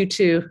know you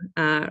too,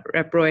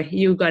 Rep. Roy,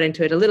 you got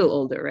into it a little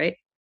older, right?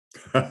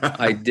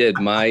 I did.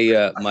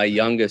 My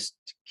youngest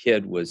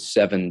kid was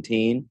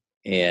 17,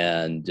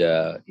 and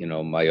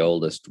my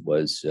oldest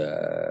was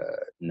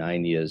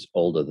 9 years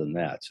older than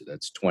that. So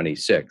that's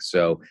 26.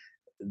 So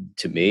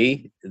to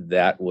me,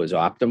 that was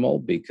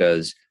optimal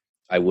because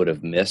I would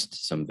have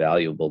missed some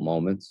valuable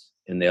moments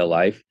in their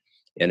life.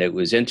 And it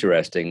was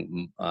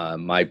interesting.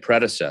 My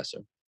predecessor,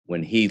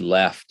 when he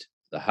left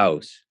the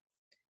house,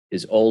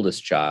 his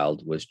oldest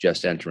child was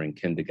just entering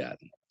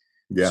kindergarten.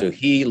 Yeah. So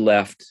he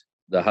left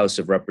the House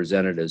of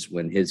Representatives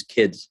when his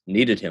kids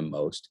needed him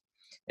most.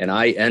 And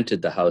I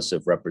entered the House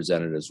of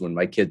Representatives when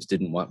my kids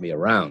didn't want me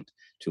around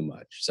too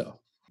much. So,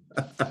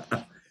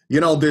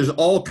 there's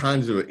all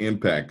kinds of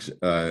impacts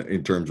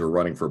in terms of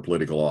running for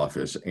political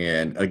office.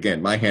 And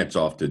again, my hat's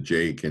off to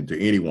Jake and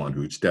to anyone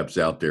who steps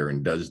out there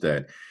and does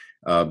that.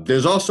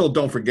 There's also,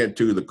 don't forget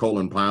too, the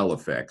Colin Powell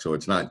effect. So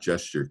it's not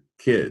just your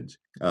kids.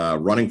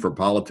 Running for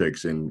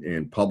politics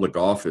in public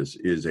office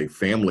is a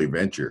family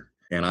venture.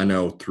 And I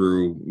know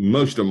through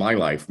most of my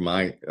life,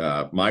 my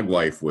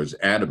wife was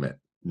adamant.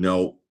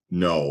 No.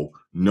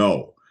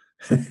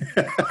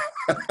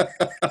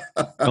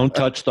 Don't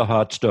touch the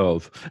hot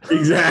stove.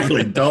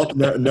 Exactly.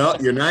 No,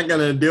 you're not going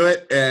to do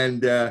it.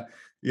 And,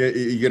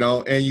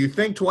 and you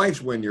think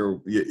twice when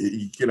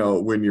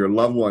when your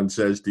loved one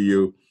says to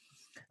you,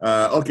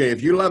 okay,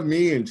 if you love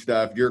me and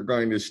stuff, you're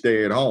going to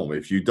stay at home.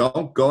 If you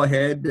don't, go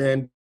ahead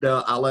and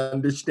I'll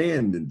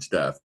understand and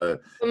stuff.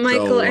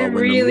 Michael, I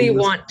really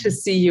want to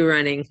see you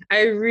running.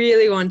 I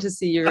really want to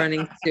see you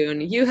running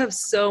soon. You have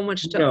so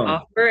much to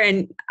offer.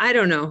 And I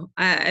don't know.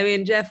 I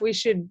mean, Jeff,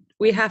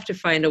 we have to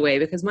find a way,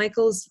 because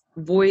Michael's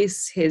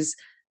voice, his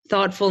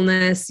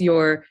thoughtfulness,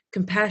 your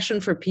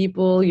compassion for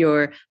people,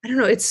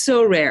 it's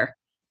so rare.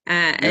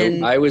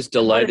 And I was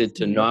delighted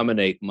to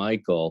nominate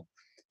Michael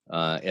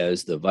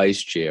as the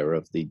vice chair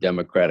of the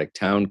Democratic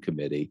Town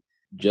Committee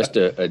just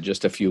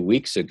a few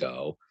weeks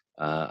ago.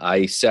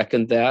 I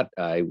second that.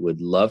 I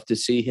would love to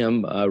see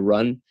him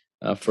run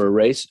for a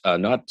race,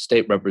 not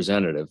state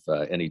representative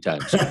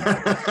anytime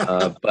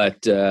soon.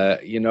 But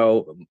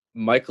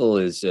Michael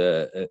is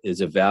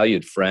a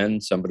valued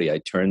friend, somebody I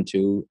turn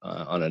to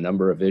on a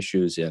number of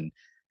issues, and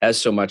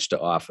has so much to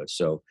offer.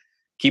 So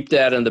keep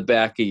that in the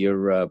back of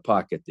your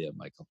pocket there,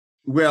 Michael.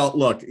 Well,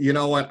 look, you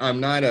know what? I'm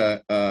not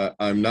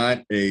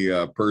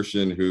a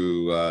person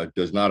who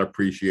does not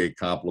appreciate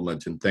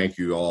compliments, and thank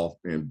you all,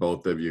 and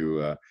both of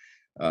you.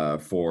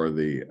 For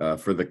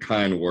the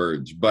kind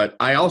words, but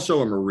I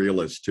also am a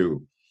realist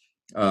too.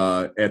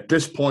 At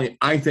this point,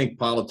 I think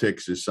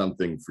politics is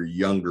something for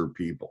younger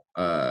people.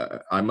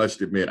 I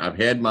must admit, I've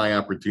had my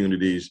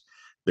opportunities;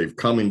 they've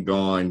come and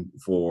gone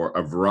for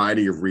a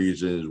variety of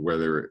reasons,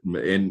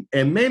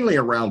 and mainly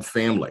around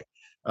family.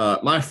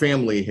 My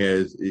family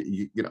has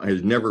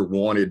never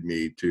wanted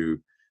me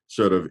to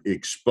sort of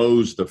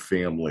expose the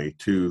family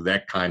to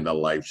that kind of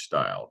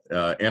lifestyle,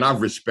 and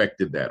I've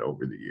respected that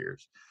over the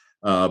years.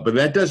 But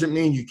that doesn't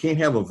mean you can't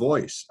have a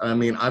voice. I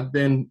mean, I've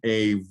been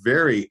a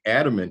very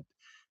adamant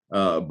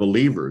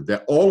believer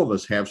that all of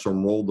us have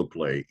some role to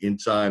play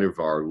inside of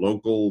our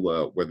local,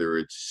 whether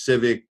it's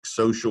civic,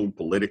 social,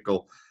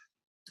 political.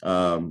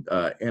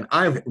 And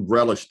I've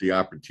relished the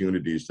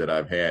opportunities that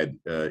I've had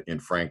in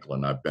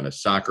Franklin. I've been a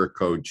soccer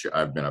coach.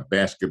 I've been a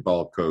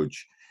basketball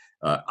coach.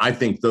 I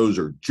think those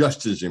are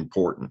just as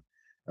important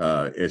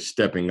as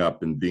stepping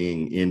up and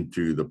being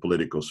into the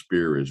political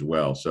sphere as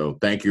well. So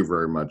thank you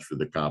very much for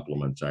the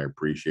compliments. I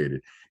appreciate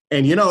it.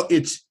 And,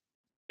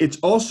 it's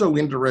also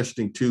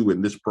interesting, too,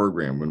 in this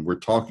program when we're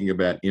talking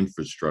about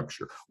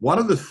infrastructure. One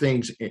of the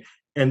things,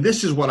 and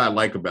this is what I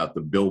like about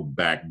the Build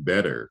Back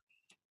Better,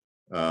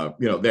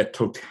 that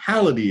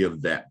totality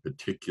of that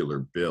particular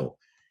bill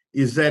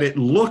is that it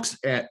looks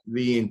at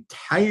the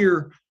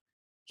entire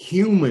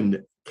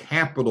human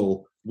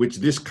capital which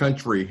this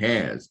country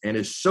has and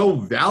is so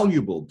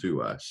valuable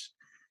to us.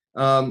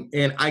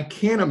 And I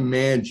can't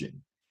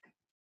imagine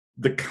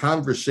the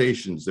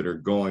conversations that are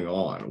going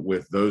on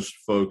with those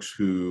folks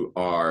who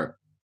are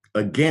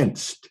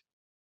against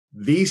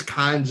these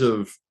kinds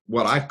of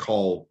what I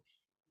call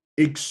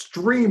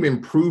extreme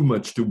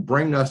improvements to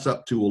bring us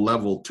up to a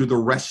level to the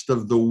rest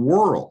of the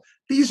world.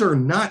 These are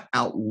not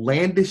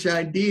outlandish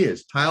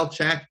ideas. Child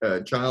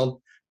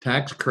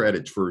tax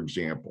credits, for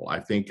example.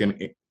 I think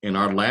in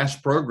our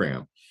last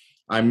program,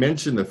 I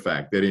mentioned the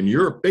fact that in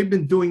Europe, they've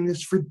been doing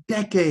this for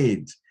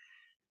decades.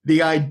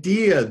 The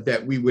idea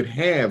that we would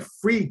have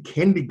free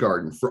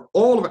kindergarten for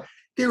all of it.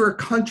 There are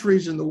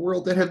countries in the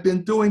world that have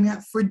been doing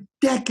that for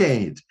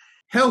decades.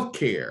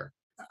 Healthcare.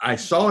 I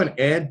saw an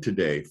ad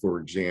today, for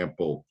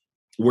example,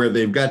 where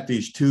they've got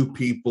these 2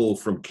 people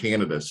from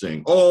Canada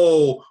saying,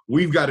 "Oh,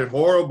 we've got it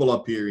horrible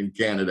up here in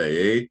Canada,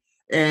 eh?"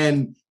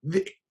 And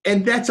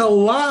that's a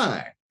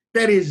lie.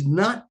 That is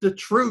not the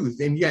truth.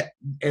 And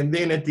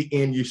then at the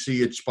end, you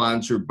see it's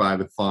sponsored by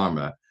the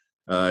pharma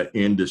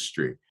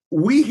industry.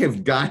 We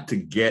have got to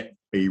get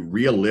a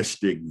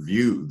realistic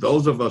view.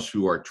 Those of us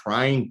who are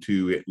trying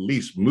to at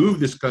least move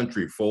this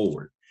country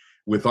forward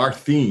with our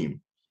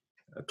theme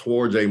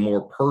towards a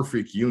more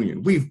perfect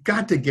union, we've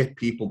got to get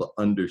people to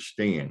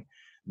understand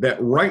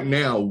that right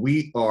now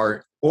we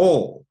are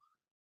all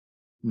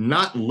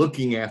not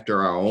looking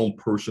after our own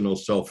personal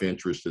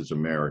self-interest as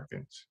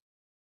Americans.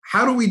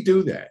 How do we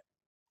do that?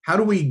 How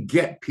do we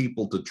get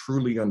people to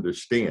truly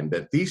understand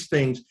that these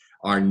things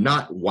are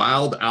not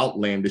wild,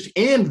 outlandish?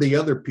 And the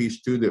other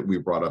piece too that we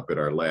brought up at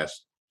our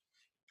last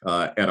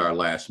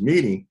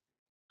meeting,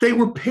 they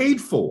were paid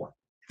for.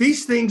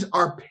 These things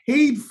are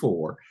paid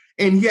for,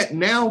 and yet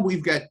now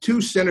we've got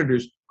two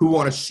senators who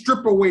want to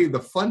strip away the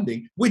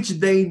funding, which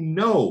they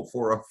know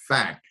for a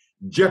fact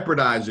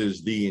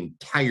jeopardizes the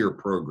entire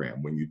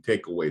program when you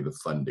take away the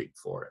funding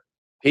for it.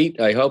 Pete,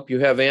 I hope you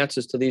have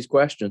answers to these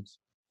questions.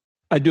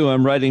 I do.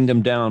 I'm writing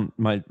them down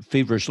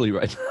feverishly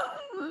right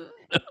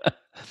now.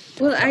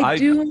 Well, I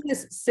do want to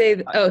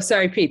say,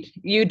 sorry, Pete,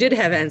 you did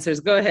have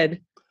answers. Go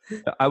ahead.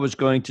 I was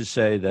going to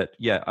say that,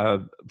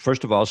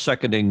 first of all,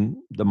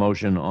 seconding the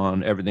motion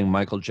on everything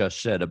Michael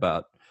just said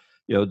about,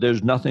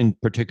 there's nothing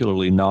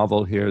particularly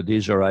novel here.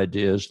 These are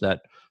ideas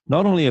that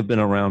not only have been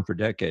around for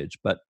decades,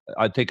 but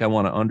I think I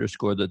want to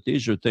underscore that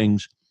these are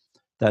things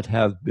that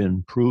have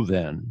been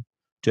proven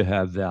to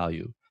have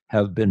value,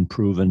 have been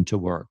proven to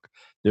work.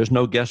 There's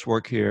no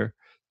guesswork here.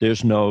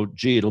 There's no,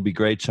 gee, it'll be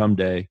great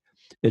someday.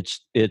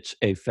 It's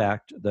a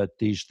fact that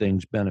these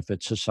things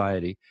benefit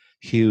society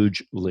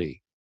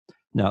hugely.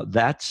 Now,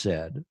 that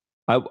said,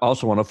 I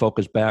also want to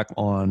focus back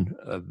on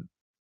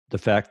the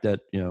fact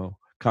that,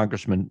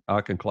 Congressman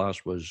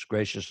Auchincloss was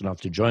gracious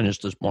enough to join us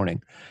this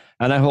morning.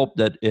 And I hope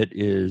that it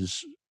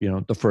is,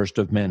 the first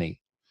of many.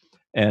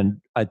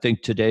 And I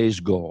think today's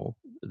goal,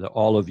 that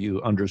all of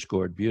you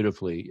underscored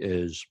beautifully,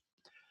 is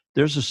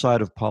there's a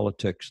side of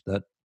politics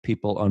that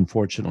people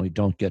unfortunately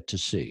don't get to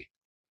see.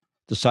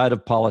 The side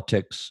of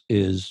politics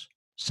is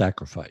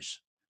sacrifice,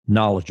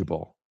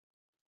 knowledgeable,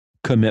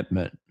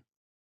 commitment,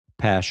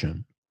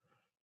 passion.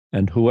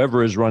 And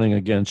whoever is running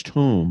against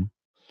whom,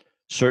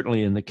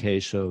 certainly in the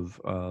case of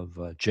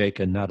Jake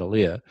and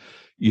Natalia,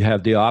 you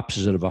have the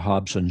opposite of a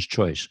Hobson's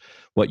choice.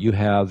 What you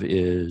have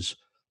is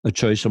a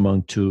choice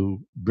among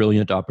two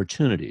brilliant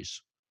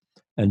opportunities.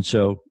 And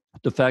so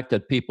the fact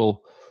that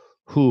people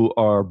who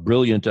are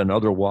brilliant in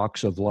other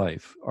walks of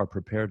life are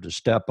prepared to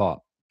step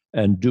up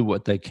and do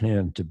what they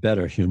can to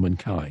better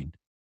humankind.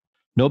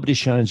 Nobody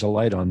shines a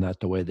light on that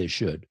the way they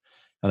should.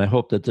 And I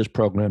hope that this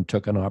program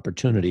took an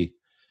opportunity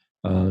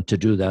to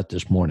do that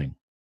this morning.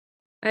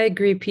 I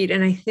agree, Pete.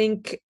 And I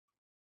think,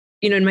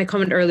 in my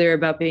comment earlier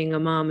about being a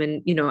mom,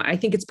 and, I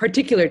think it's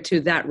particular to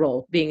that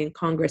role, being in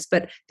Congress,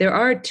 but there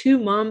are two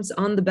moms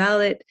on the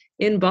ballot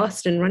in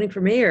Boston running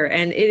for mayor.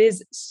 And it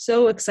is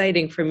so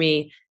exciting for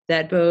me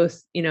that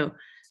both,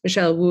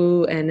 Michelle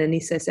Wu and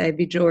Anissa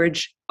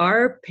Saibi-George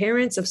are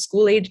parents of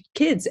school-aged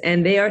kids,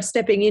 and they are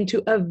stepping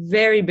into a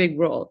very big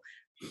role.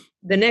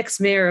 The next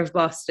mayor of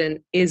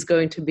Boston is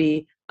going to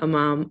be a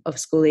mom of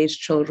school-aged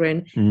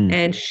children,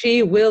 and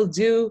she will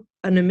do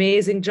an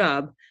amazing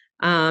job.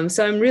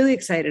 So I'm really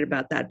excited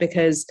about that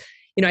because,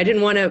 I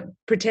didn't want to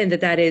pretend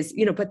that is,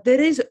 but that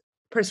is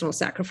personal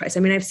sacrifice. I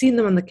mean, I've seen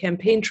them on the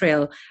campaign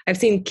trail. I've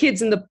seen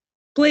kids in the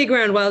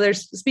playground while they're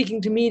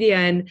speaking to media.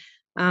 And,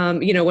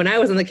 when I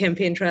was on the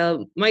campaign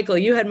trail, Michael,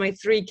 you had my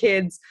 3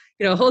 kids,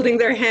 holding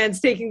their hands,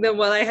 taking them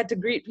while I had to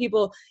greet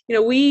people.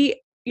 We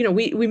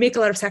make a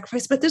lot of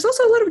sacrifice, but there's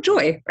also a lot of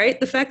joy, right?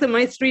 The fact that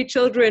my 3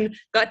 children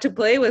got to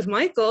play with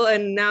Michael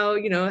and now,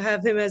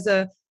 have him as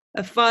a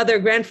father,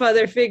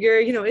 grandfather figure,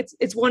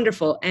 it's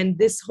wonderful. And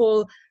this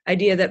whole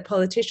idea that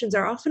politicians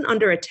are often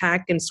under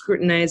attack and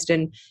scrutinized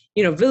and,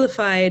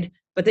 vilified,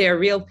 but they are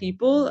real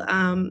people.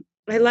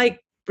 I like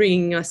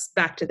bringing us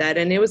back to that.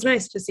 And it was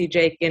nice to see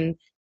Jake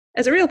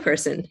as a real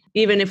person,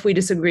 even if we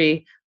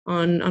disagree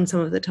on some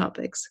of the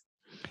topics.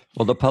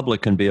 Well, the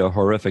public can be a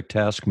horrific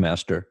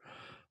taskmaster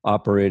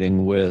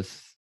operating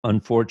with,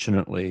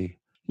 unfortunately,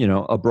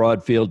 a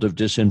broad field of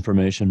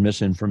disinformation,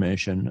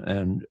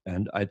 misinformation.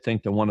 And I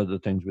think that one of the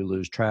things we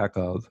lose track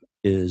of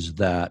is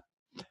that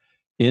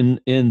in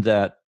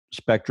that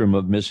spectrum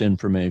of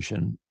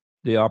misinformation,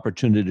 the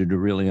opportunity to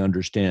really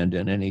understand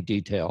in any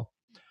detail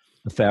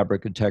the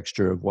fabric and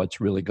texture of what's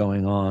really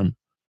going on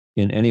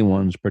in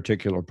anyone's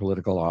particular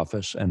political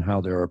office and how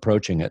they're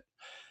approaching it,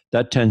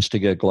 that tends to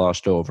get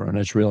glossed over, and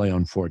it's really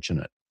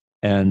unfortunate.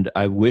 And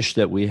I wish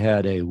that we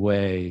had a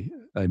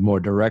more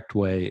direct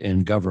way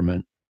in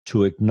government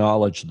to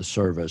acknowledge the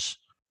service.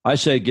 I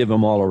say give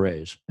them all a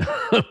raise.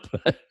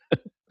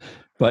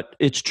 But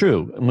it's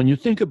true. And when you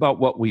think about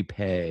what we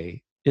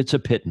pay, it's a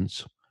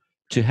pittance.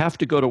 To have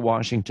to go to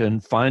Washington,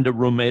 find a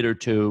roommate or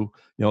two,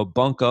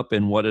 bunk up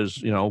in what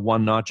is,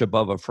 one notch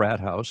above a frat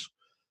house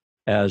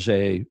as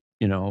a,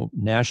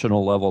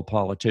 national level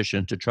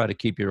politician to try to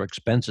keep your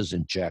expenses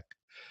in check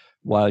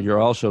while you're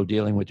also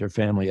dealing with your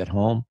family at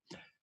home.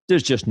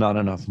 There's just not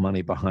enough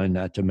money behind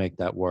that to make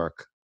that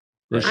work.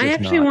 I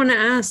actually want to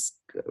ask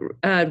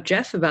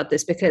Jeff about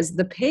this, because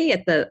the pay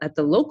at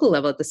the local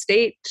level, at the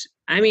state,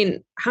 I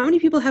mean, how many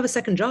people have a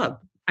second job?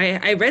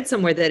 I read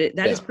somewhere that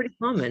that is pretty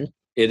common.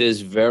 It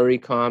is very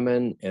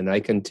common. And I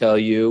can tell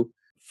you,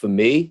 for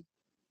me,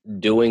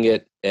 doing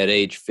it at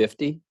age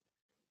 50,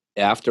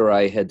 after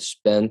I had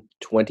spent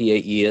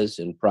 28 years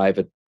in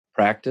private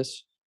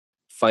practice,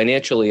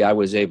 financially, I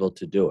was able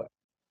to do it.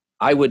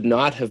 I would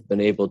not have been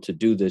able to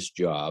do this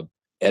job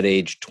at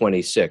age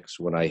 26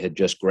 when I had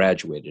just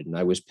graduated and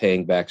I was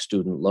paying back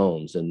student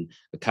loans and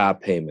the car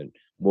payment,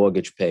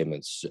 mortgage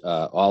payments,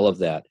 all of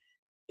that.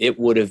 It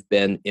would have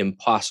been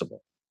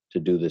impossible to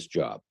do this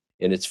job.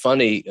 And it's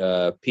funny,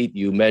 Pete,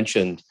 you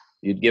mentioned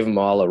you'd give them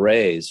all a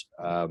raise.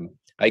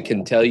 I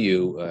can tell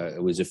you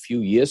it was a few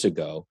years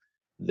ago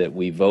that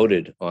we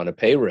voted on a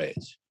pay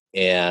raise,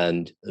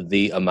 and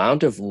the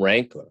amount of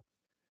rancor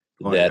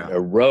that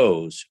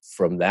arose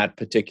from that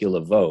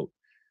particular vote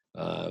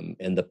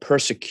and the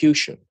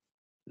persecution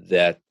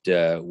that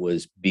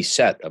was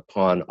beset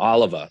upon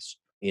all of us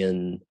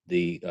in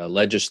the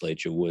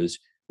legislature was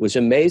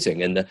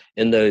amazing. And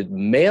the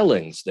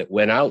mailings that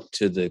went out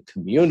to the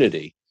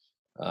community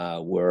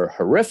were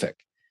horrific.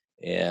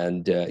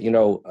 And,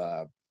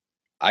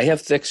 I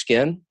have thick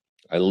skin.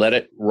 I let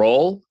it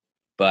roll.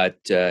 But,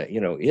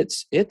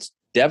 it's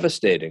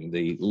devastating,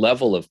 the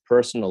level of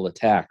personal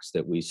attacks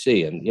that we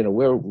see. And,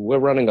 we're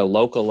running a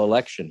local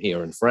election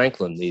here in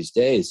Franklin these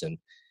days. And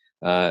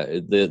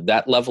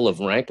that level of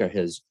rancor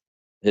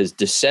has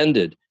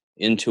descended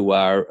into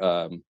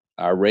our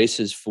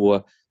races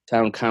for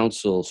town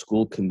council,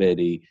 school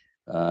committee,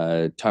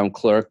 town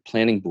clerk,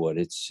 planning board.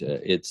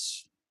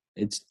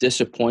 It's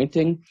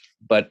disappointing,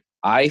 but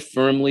I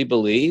firmly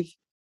believe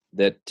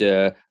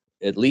that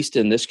at least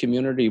in this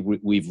community,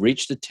 we've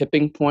reached a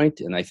tipping point,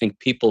 and I think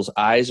people's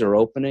eyes are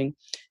opening.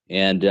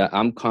 And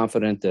I'm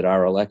confident that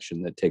our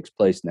election that takes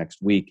place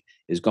next week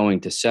is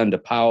going to send a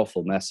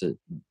powerful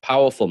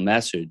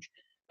message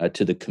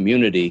to the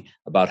community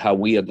about how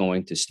we are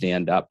going to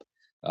stand up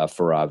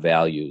for our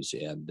values,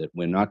 and that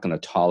we're not going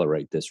to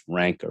tolerate this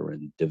rancor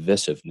and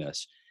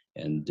divisiveness.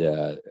 And,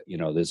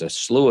 there's a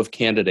slew of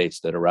candidates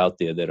that are out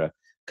there that are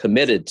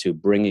committed to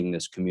bringing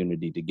this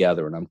community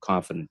together. And I'm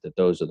confident that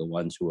those are the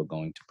ones who are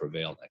going to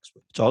prevail next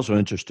week. It's also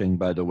interesting,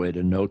 by the way,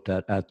 to note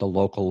that at the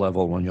local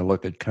level, when you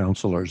look at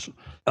counselors,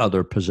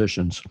 other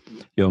positions,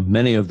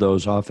 many of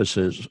those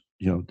offices,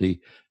 the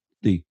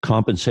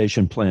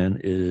compensation plan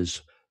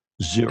is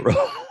zero.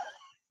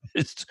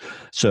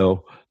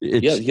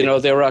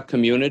 There are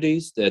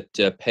communities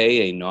that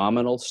pay a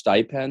nominal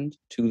stipend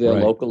to their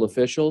local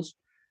officials.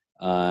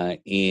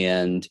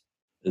 And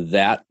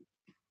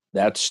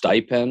that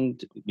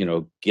stipend,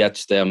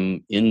 gets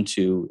them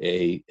into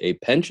a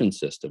pension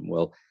system.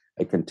 Well,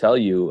 I can tell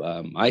you,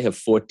 I have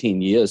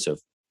 14 years of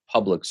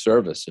public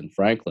service in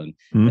Franklin,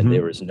 and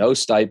there is no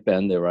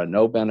stipend. There are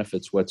no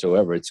benefits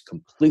whatsoever. It's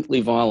completely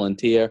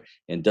volunteer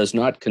and does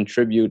not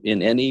contribute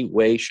in any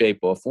way, shape,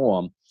 or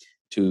form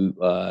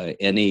to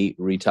any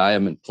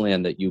retirement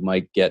plan that you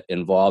might get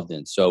involved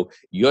in. So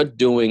you're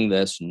doing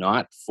this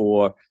not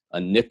for a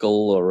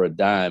nickel or a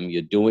dime.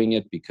 You're doing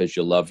it because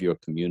you love your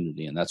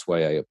community. And that's why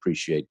I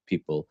appreciate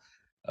people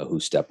who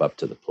step up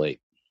to the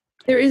plate.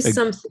 There is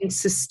something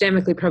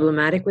systemically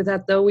problematic with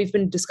that, though. We've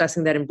been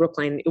discussing that in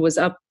Brookline. It was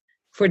up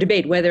for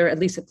debate whether, at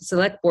least at the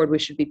select board, we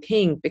should be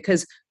paying,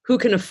 because who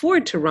can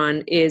afford to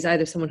run is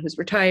either someone who's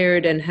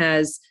retired and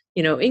has,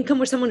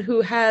 income, or someone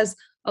who has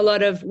a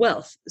lot of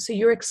wealth. So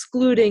you're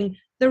excluding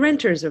the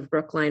renters of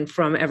Brookline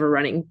from ever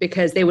running,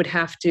 because they would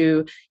have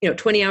to,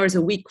 20 hours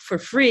a week for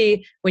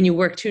free when you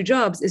work two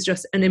jobs is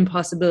just an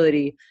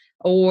impossibility.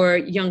 Or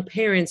young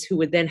parents who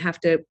would then have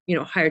to,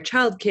 hire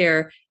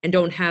childcare and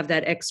don't have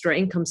that extra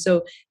income.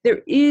 So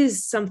there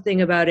is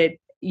something about it.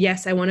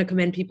 Yes, I want to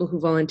commend people who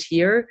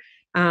volunteer,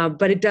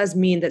 but it does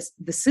mean that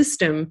the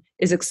system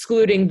is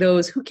excluding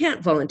those who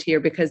can't volunteer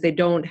because they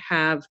don't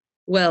have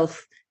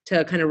wealth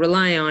to kind of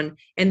rely on,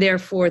 and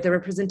therefore the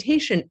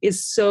representation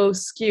is so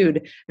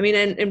skewed. I mean,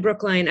 in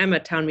Brookline, I'm a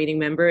town meeting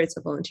member. It's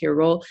a volunteer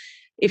role.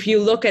 If you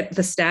look at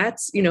the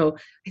stats,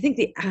 I think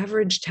the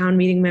average town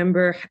meeting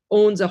member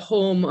owns a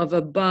home of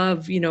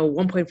above,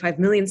 1.5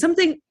 million,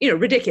 something,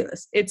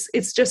 ridiculous.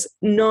 It's just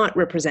not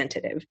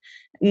representative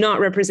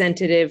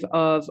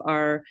of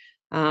our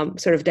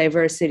sort of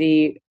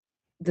diversity,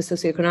 the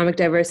socioeconomic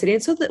diversity.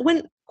 And so that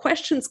when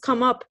questions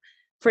come up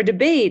for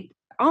debate,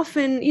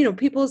 often,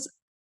 people's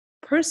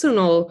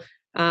personal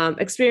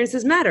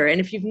experiences matter.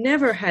 And if you've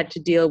never had to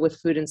deal with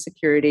food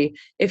insecurity,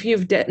 if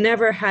you've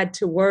never had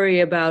to worry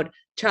about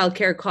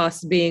childcare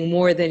costs being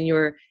more than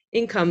your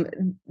income,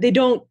 they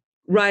don't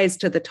rise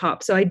to the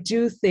top. So I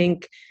do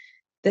think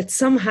that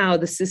somehow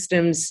the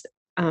systems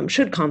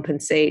should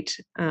compensate,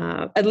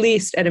 at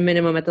least at a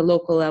minimum at the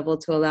local level,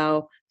 to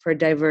allow for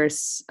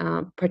diverse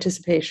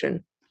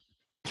participation.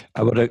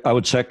 I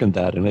would second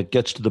that. And it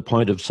gets to the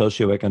point of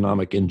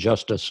socioeconomic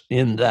injustice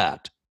in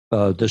that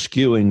the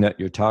skewing that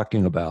you're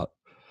talking about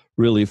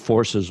really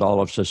forces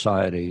all of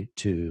society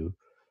to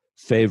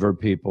favor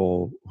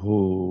people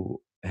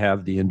who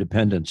have the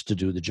independence to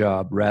do the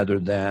job rather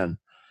than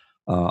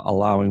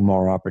allowing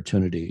more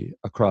opportunity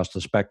across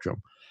the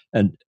spectrum.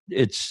 And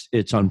it's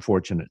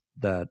unfortunate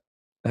that,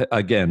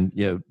 again,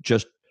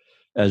 just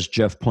as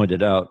Jeff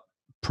pointed out,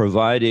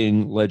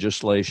 providing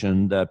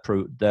legislation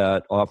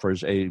that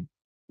offers a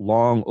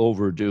long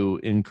overdue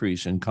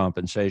increase in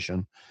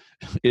compensation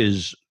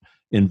is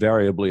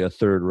invariably a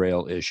third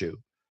rail issue.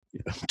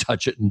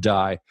 Touch it and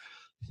die.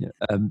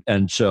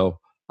 And so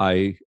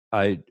I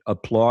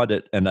applaud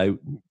it, and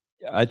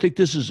I think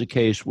this is a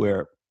case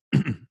where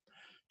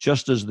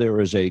just as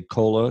there is a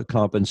COLA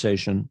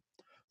compensation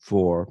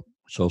for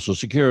Social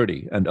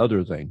Security and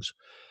other things,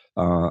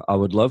 I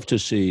would love to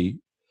see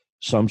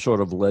some sort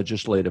of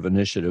legislative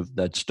initiative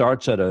that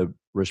starts at a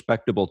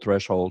respectable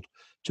threshold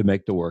to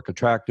make the work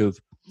attractive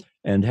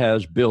and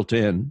has built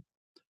in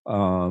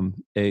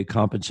a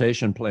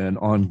compensation plan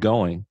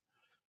ongoing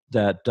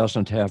that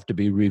doesn't have to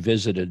be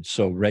revisited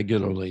so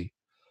regularly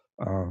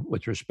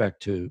with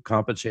respect to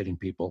compensating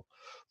people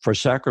for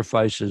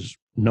sacrifices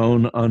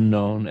known,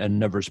 unknown, and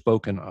never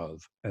spoken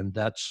of. And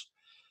that's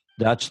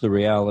the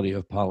reality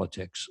of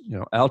politics.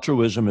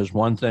 Altruism is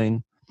one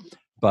thing,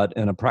 but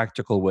in a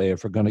practical way,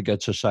 if we're going to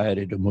get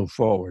society to move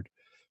forward,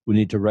 we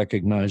need to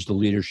recognize the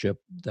leadership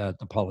that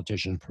the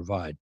politicians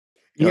provide.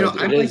 Go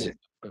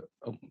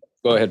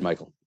ahead,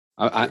 Michael.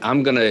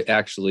 I'm going to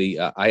actually,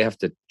 I have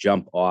to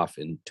jump off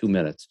in 2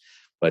 minutes,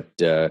 but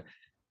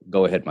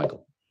go ahead,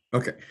 Michael.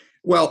 Okay.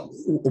 Well,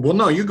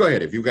 no, you go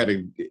ahead. If you got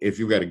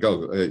to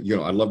go,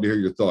 I'd love to hear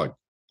your thought,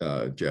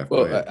 Jeff.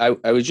 Well,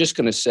 I was just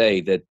going to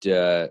say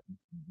that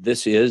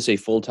this is a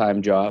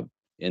full-time job,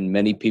 and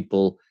many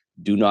people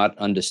do not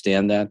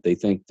understand that. They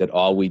think that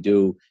all we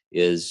do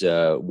is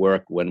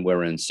work when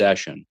we're in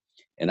session.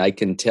 And I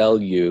can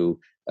tell you,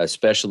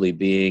 especially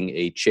being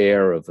a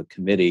chair of a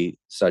committee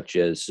such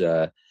as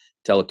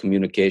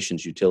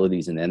telecommunications,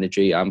 utilities, and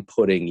energy, I'm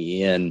putting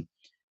in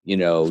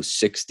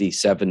 60,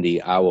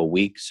 70 hour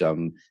weeks.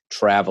 I'm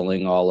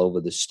traveling all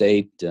over the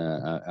state.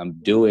 I'm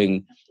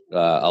doing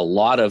a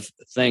lot of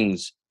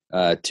things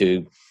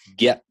to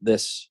get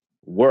this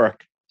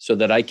work so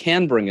that I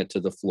can bring it to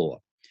the floor.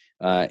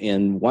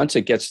 And once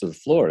it gets to the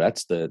floor,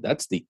 that's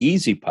the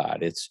easy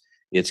part.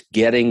 It's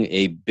getting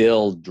a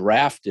bill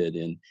drafted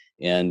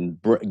and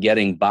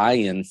getting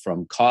buy-in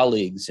from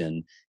colleagues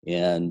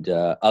and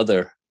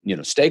other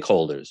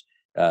stakeholders.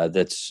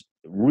 That's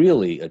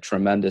really a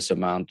tremendous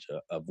amount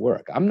of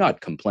work. I'm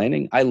not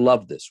complaining. I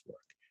love this work.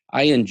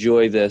 I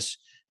enjoy this.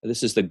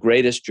 This is the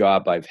greatest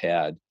job I've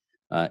had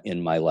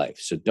in my life.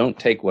 So don't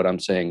take what I'm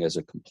saying as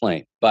a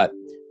complaint. But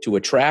to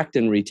attract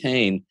and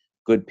retain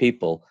good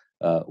people,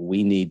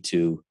 we need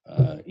to,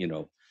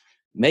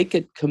 make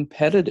it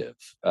competitive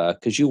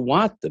because you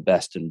want the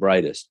best and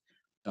brightest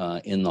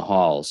in the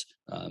halls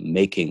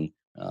making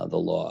the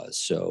laws.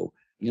 So,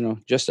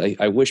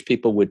 I wish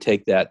people would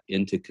take that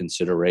into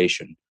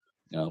consideration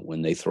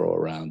when they throw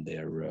around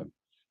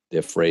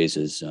their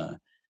phrases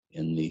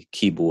in the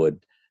keyboard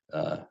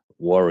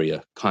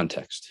warrior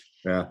context.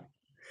 Yeah,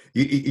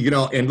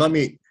 and let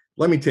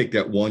me take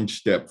that one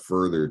step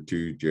further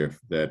too, Jeff.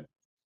 That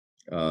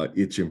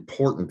it's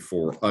important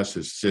for us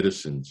as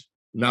citizens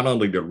not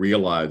only to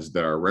realize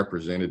that our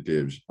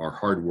representatives are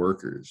hard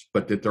workers,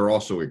 but that they're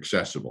also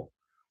accessible.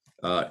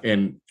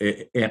 And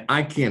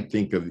I can't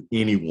think of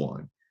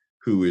anyone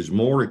who is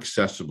more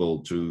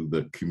accessible to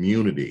the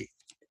community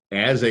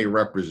as a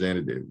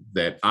representative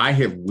that I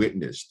have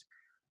witnessed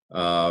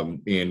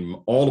in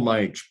all of my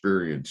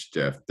experience,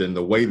 Jeff, than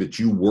the way that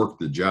you work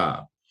the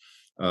job.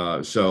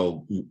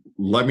 So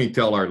let me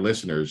tell our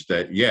listeners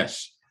that,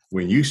 yes,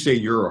 when you say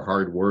you're a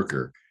hard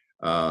worker,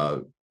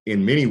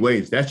 in many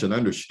ways, that's an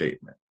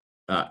understatement.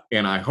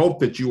 And I hope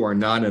that you are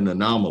not an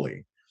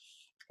anomaly.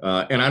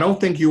 And I don't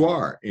think you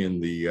are in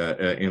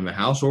the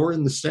House or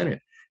in the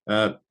Senate.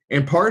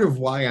 And part of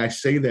why I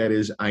say that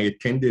is I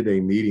attended a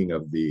meeting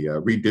of the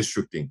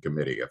redistricting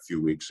committee a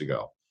few weeks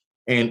ago.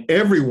 And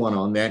everyone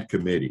on that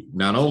committee,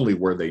 not only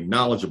were they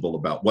knowledgeable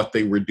about what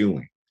they were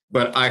doing,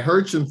 but I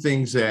heard some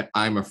things that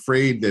I'm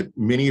afraid that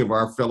many of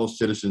our fellow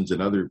citizens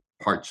in other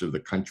parts of the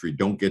country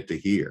don't get to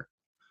hear.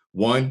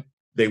 One,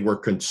 they were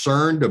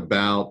concerned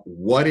about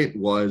what it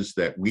was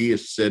that we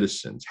as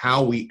citizens,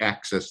 how we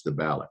access the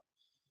ballot.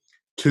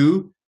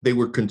 Two, they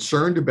were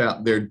concerned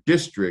about their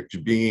districts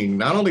being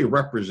not only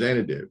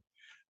representative,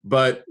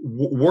 but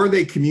were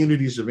they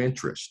communities of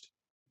interest?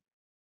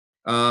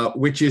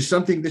 Which is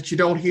something that you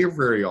don't hear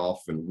very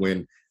often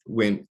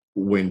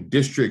when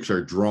districts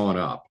are drawn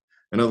up.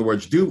 In other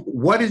words,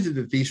 what is it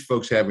that these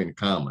folks have in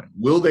common?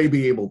 Will they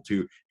be able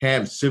to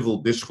have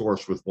civil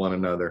discourse with one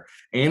another?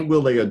 And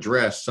will they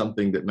address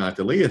something that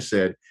Natalia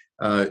said,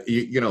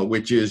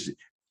 which is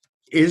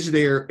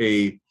there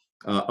a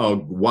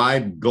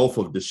wide gulf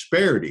of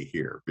disparity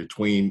here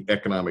between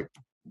between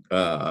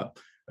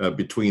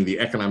the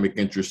economic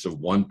interests of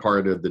one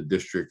part of the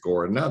district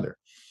or another?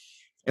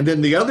 And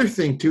then the other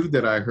thing, too,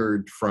 that I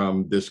heard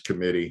from this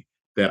committee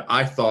that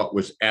I thought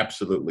was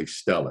absolutely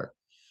stellar,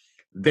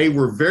 they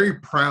were very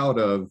proud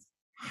of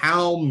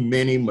how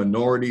many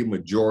minority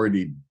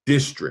majority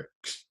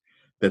districts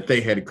that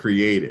they had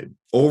created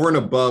over and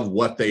above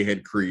what they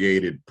had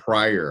created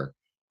prior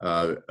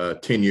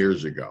 10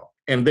 years ago.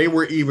 And they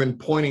were even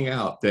pointing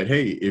out that,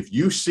 hey, if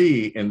you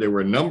see, and there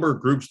were a number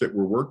of groups that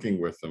were working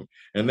with them,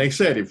 and they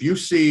said, if you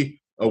see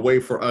a way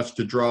for us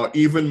to draw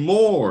even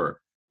more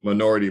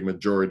minority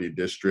majority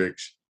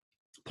districts,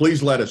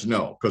 please let us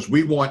know, because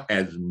we want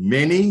as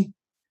many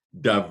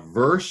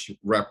diverse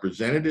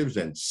representatives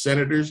and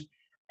senators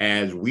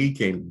as we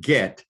can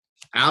get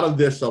out of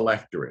this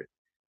electorate.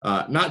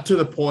 Not to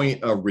the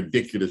point of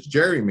ridiculous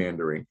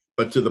gerrymandering,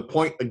 but to the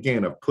point,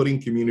 again, of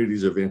putting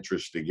communities of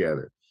interest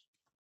together.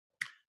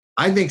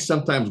 I think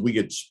sometimes we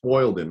get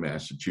spoiled in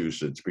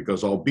Massachusetts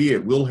because,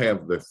 albeit we'll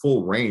have the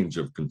full range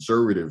of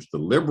conservatives to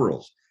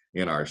liberals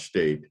in our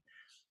state,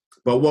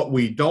 but what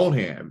we don't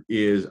have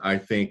is, I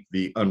think,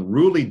 the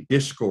unruly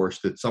discourse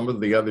that some of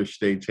the other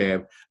states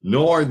have,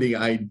 nor the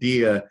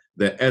idea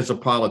that as a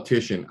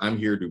politician, I'm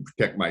here to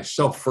protect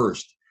myself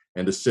first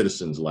and the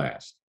citizens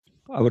last.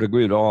 I would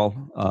agree with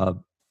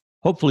all.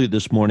 Hopefully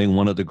this morning,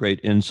 one of the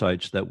great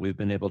insights that we've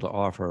been able to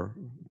offer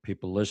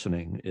people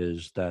listening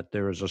is that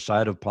there is a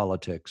side of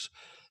politics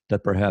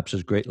that perhaps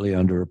is greatly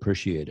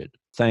underappreciated.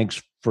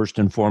 Thanks, first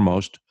and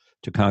foremost,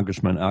 to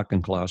Congressman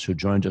Auchincloss, who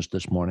joined us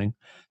this morning.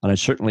 And I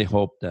certainly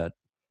hope that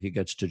he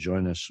gets to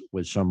join us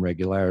with some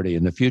regularity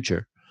in the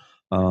future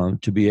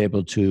to be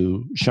able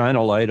to shine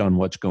a light on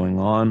what's going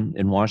on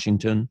in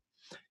Washington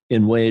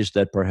in ways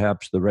that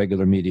perhaps the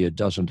regular media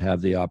doesn't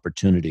have the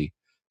opportunity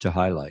to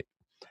highlight.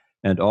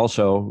 And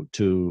also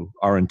to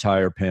our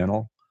entire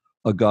panel,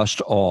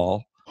 august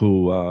all,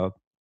 who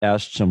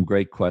asked some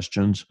great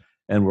questions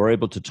and were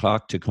able to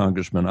talk to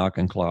Congressman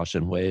Auchincloss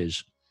in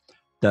ways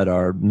that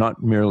are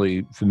not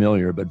merely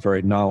familiar, but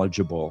very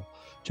knowledgeable,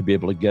 to be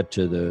able to get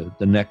to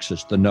the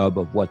nexus, the nub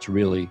of what's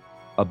really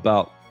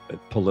about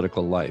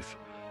political life.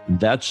 And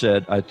that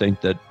said, I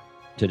think that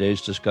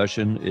today's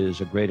discussion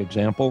is a great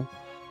example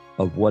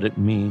of what it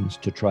means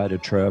to try to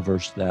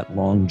traverse that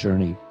long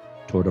journey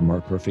toward a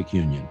more perfect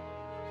union.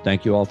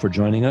 Thank you all for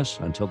joining us.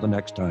 Until the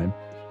next time,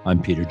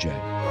 I'm Peter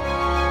Jay.